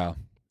us. Yeah,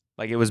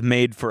 Like, it was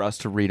made for us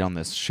to read on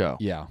this show.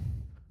 yeah,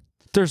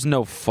 There's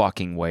no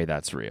fucking way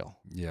that's real.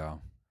 yeah.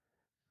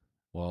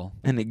 Well,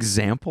 An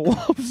example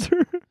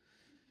lobster?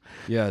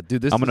 yeah,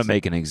 dude. This I'm gonna is,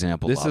 make an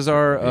example. This is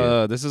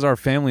lobster. this is our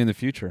family in the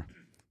future.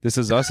 This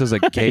is us as a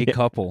gay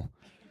couple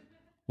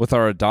with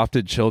our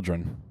adopted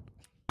children.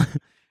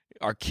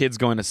 Our kid is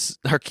going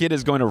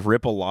to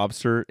rip a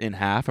lobster in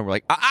half, and we're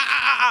like,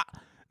 ah.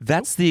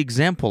 That's the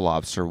example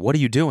lobster. What are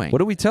you doing? What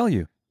do we tell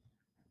you?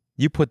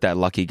 You put that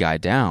lucky guy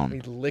down. He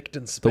licked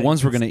and The spanked.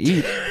 ones we're gonna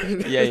eat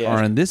Yeah.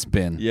 are in this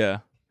bin. Yeah.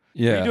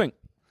 Yeah. What are you doing?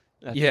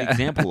 That's Yeah. the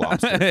example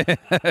lobster.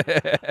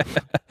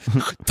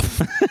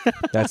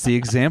 That's the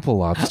example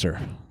lobster.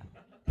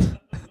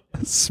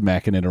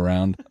 Smacking it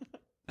around.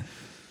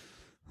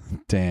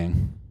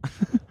 Dang.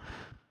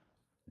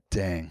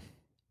 Dang.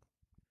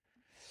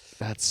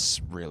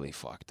 That's really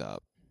fucked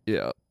up.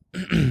 Yeah.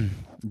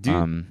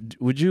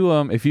 Would you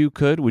if you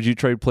could, would you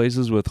trade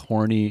places with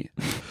horny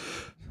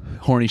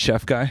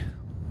chef guy?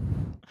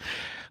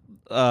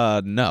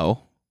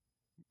 No.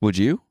 Would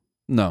you?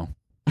 No.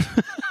 All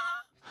right,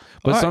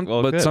 But well,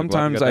 good. Glad we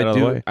sometimes got that out of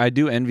the way. I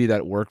do envy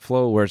that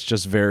workflow where it's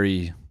just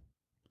very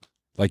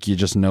like you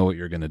just know what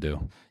you're gonna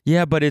do.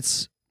 Yeah, but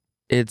it's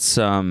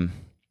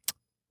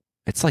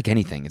like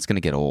anything. It's gonna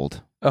get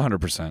old,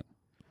 100%.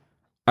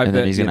 and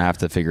then he's gonna have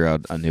to figure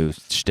out a new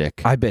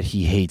shtick. I bet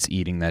he hates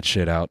eating that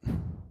shit out.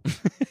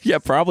 Yeah,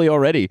 probably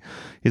already.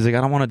 He's like,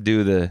 I don't want to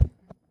do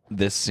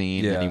this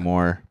scene Yeah.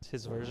 anymore. It's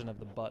his version of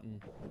the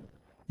button.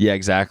 Yeah,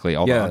 exactly.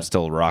 Although Yeah. I'm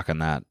still rocking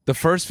that. The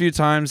first few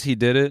times he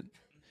did it,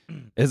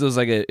 it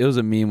was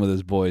a meme with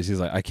his boys. He's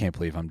like, I can't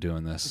believe I'm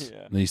doing this.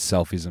 Yeah. And he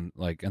selfies him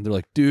and they're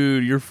like,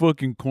 dude, you're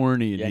fucking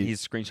corny. And Yeah,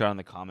 he's screenshotting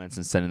the comments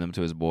and sending them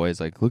to his boys.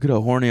 Like, look at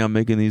how horny I'm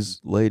making these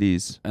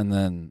ladies. and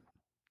then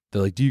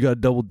they're like, do you got to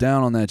double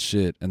down on that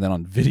shit? And then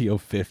on video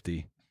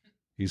 50,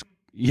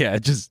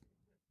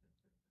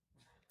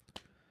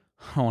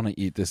 I want to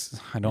eat this.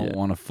 I don't Yeah.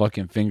 want to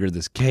fucking finger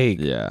this cake.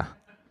 Yeah.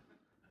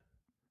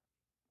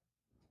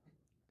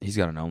 He's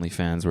got an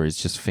OnlyFans where he's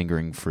just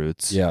fingering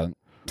fruits. Yeah.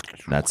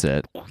 That's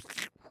it.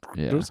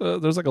 Yeah.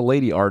 There's like a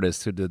lady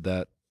artist who did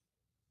that.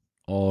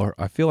 Or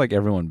I feel like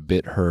everyone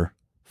bit her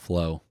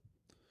flow.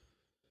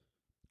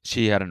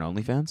 She had an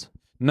OnlyFans?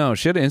 No,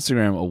 she had an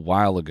Instagram a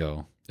while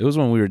ago. It was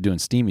when we were doing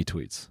steamy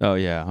tweets. Oh,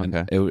 yeah. And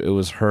Okay. it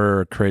was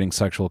her creating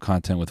sexual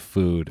content with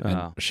food, and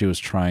Oh. she was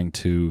trying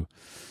to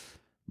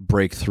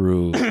break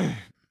through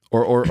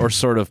or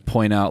sort of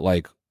point out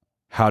like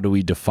how do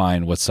we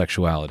define what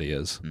sexuality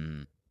is?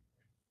 Mm.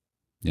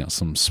 You know,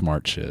 some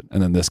smart shit.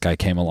 And then this guy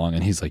came along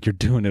and he's like, "You're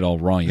doing it all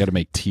wrong. You got to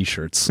make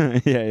T-shirts.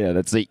 yeah.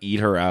 That's the eat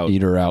her out.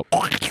 Eat her out."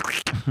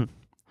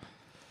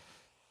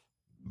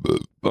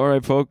 All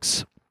right,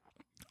 folks.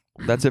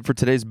 That's it for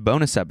today's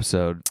bonus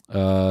episode.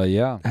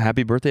 Yeah.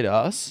 Happy birthday to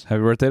us.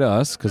 Happy birthday to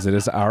us because it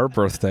is our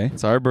birthday.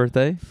 It's our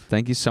birthday.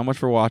 Thank you so much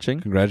for watching.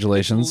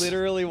 Congratulations.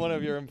 Literally one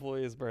of your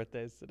employees'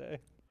 birthdays today.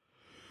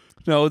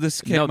 No, this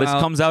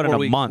comes out in four a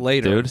weeks month,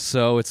 later, dude.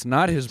 so it's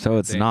not his So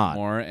it's birthday not.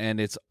 anymore, and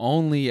it's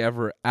only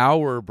ever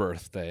our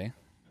birthday.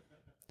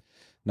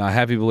 Now,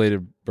 happy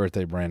belated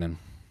birthday, Brandon.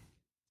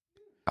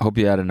 I hope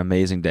you had an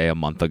amazing day a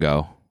month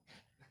ago.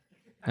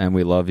 And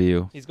we love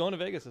you. He's going to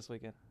Vegas this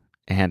weekend.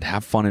 And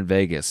have fun in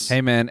Vegas.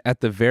 Hey, man, at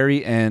the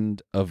very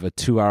end of a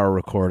 2-hour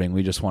recording,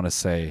 we just want to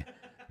say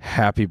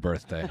happy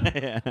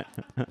birthday.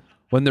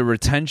 When the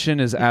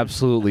retention is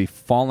absolutely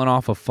falling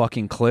off a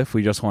fucking cliff,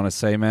 we just want to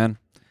say, man,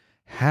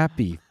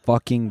 happy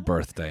fucking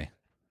birthday.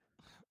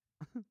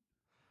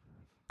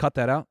 Cut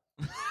that out.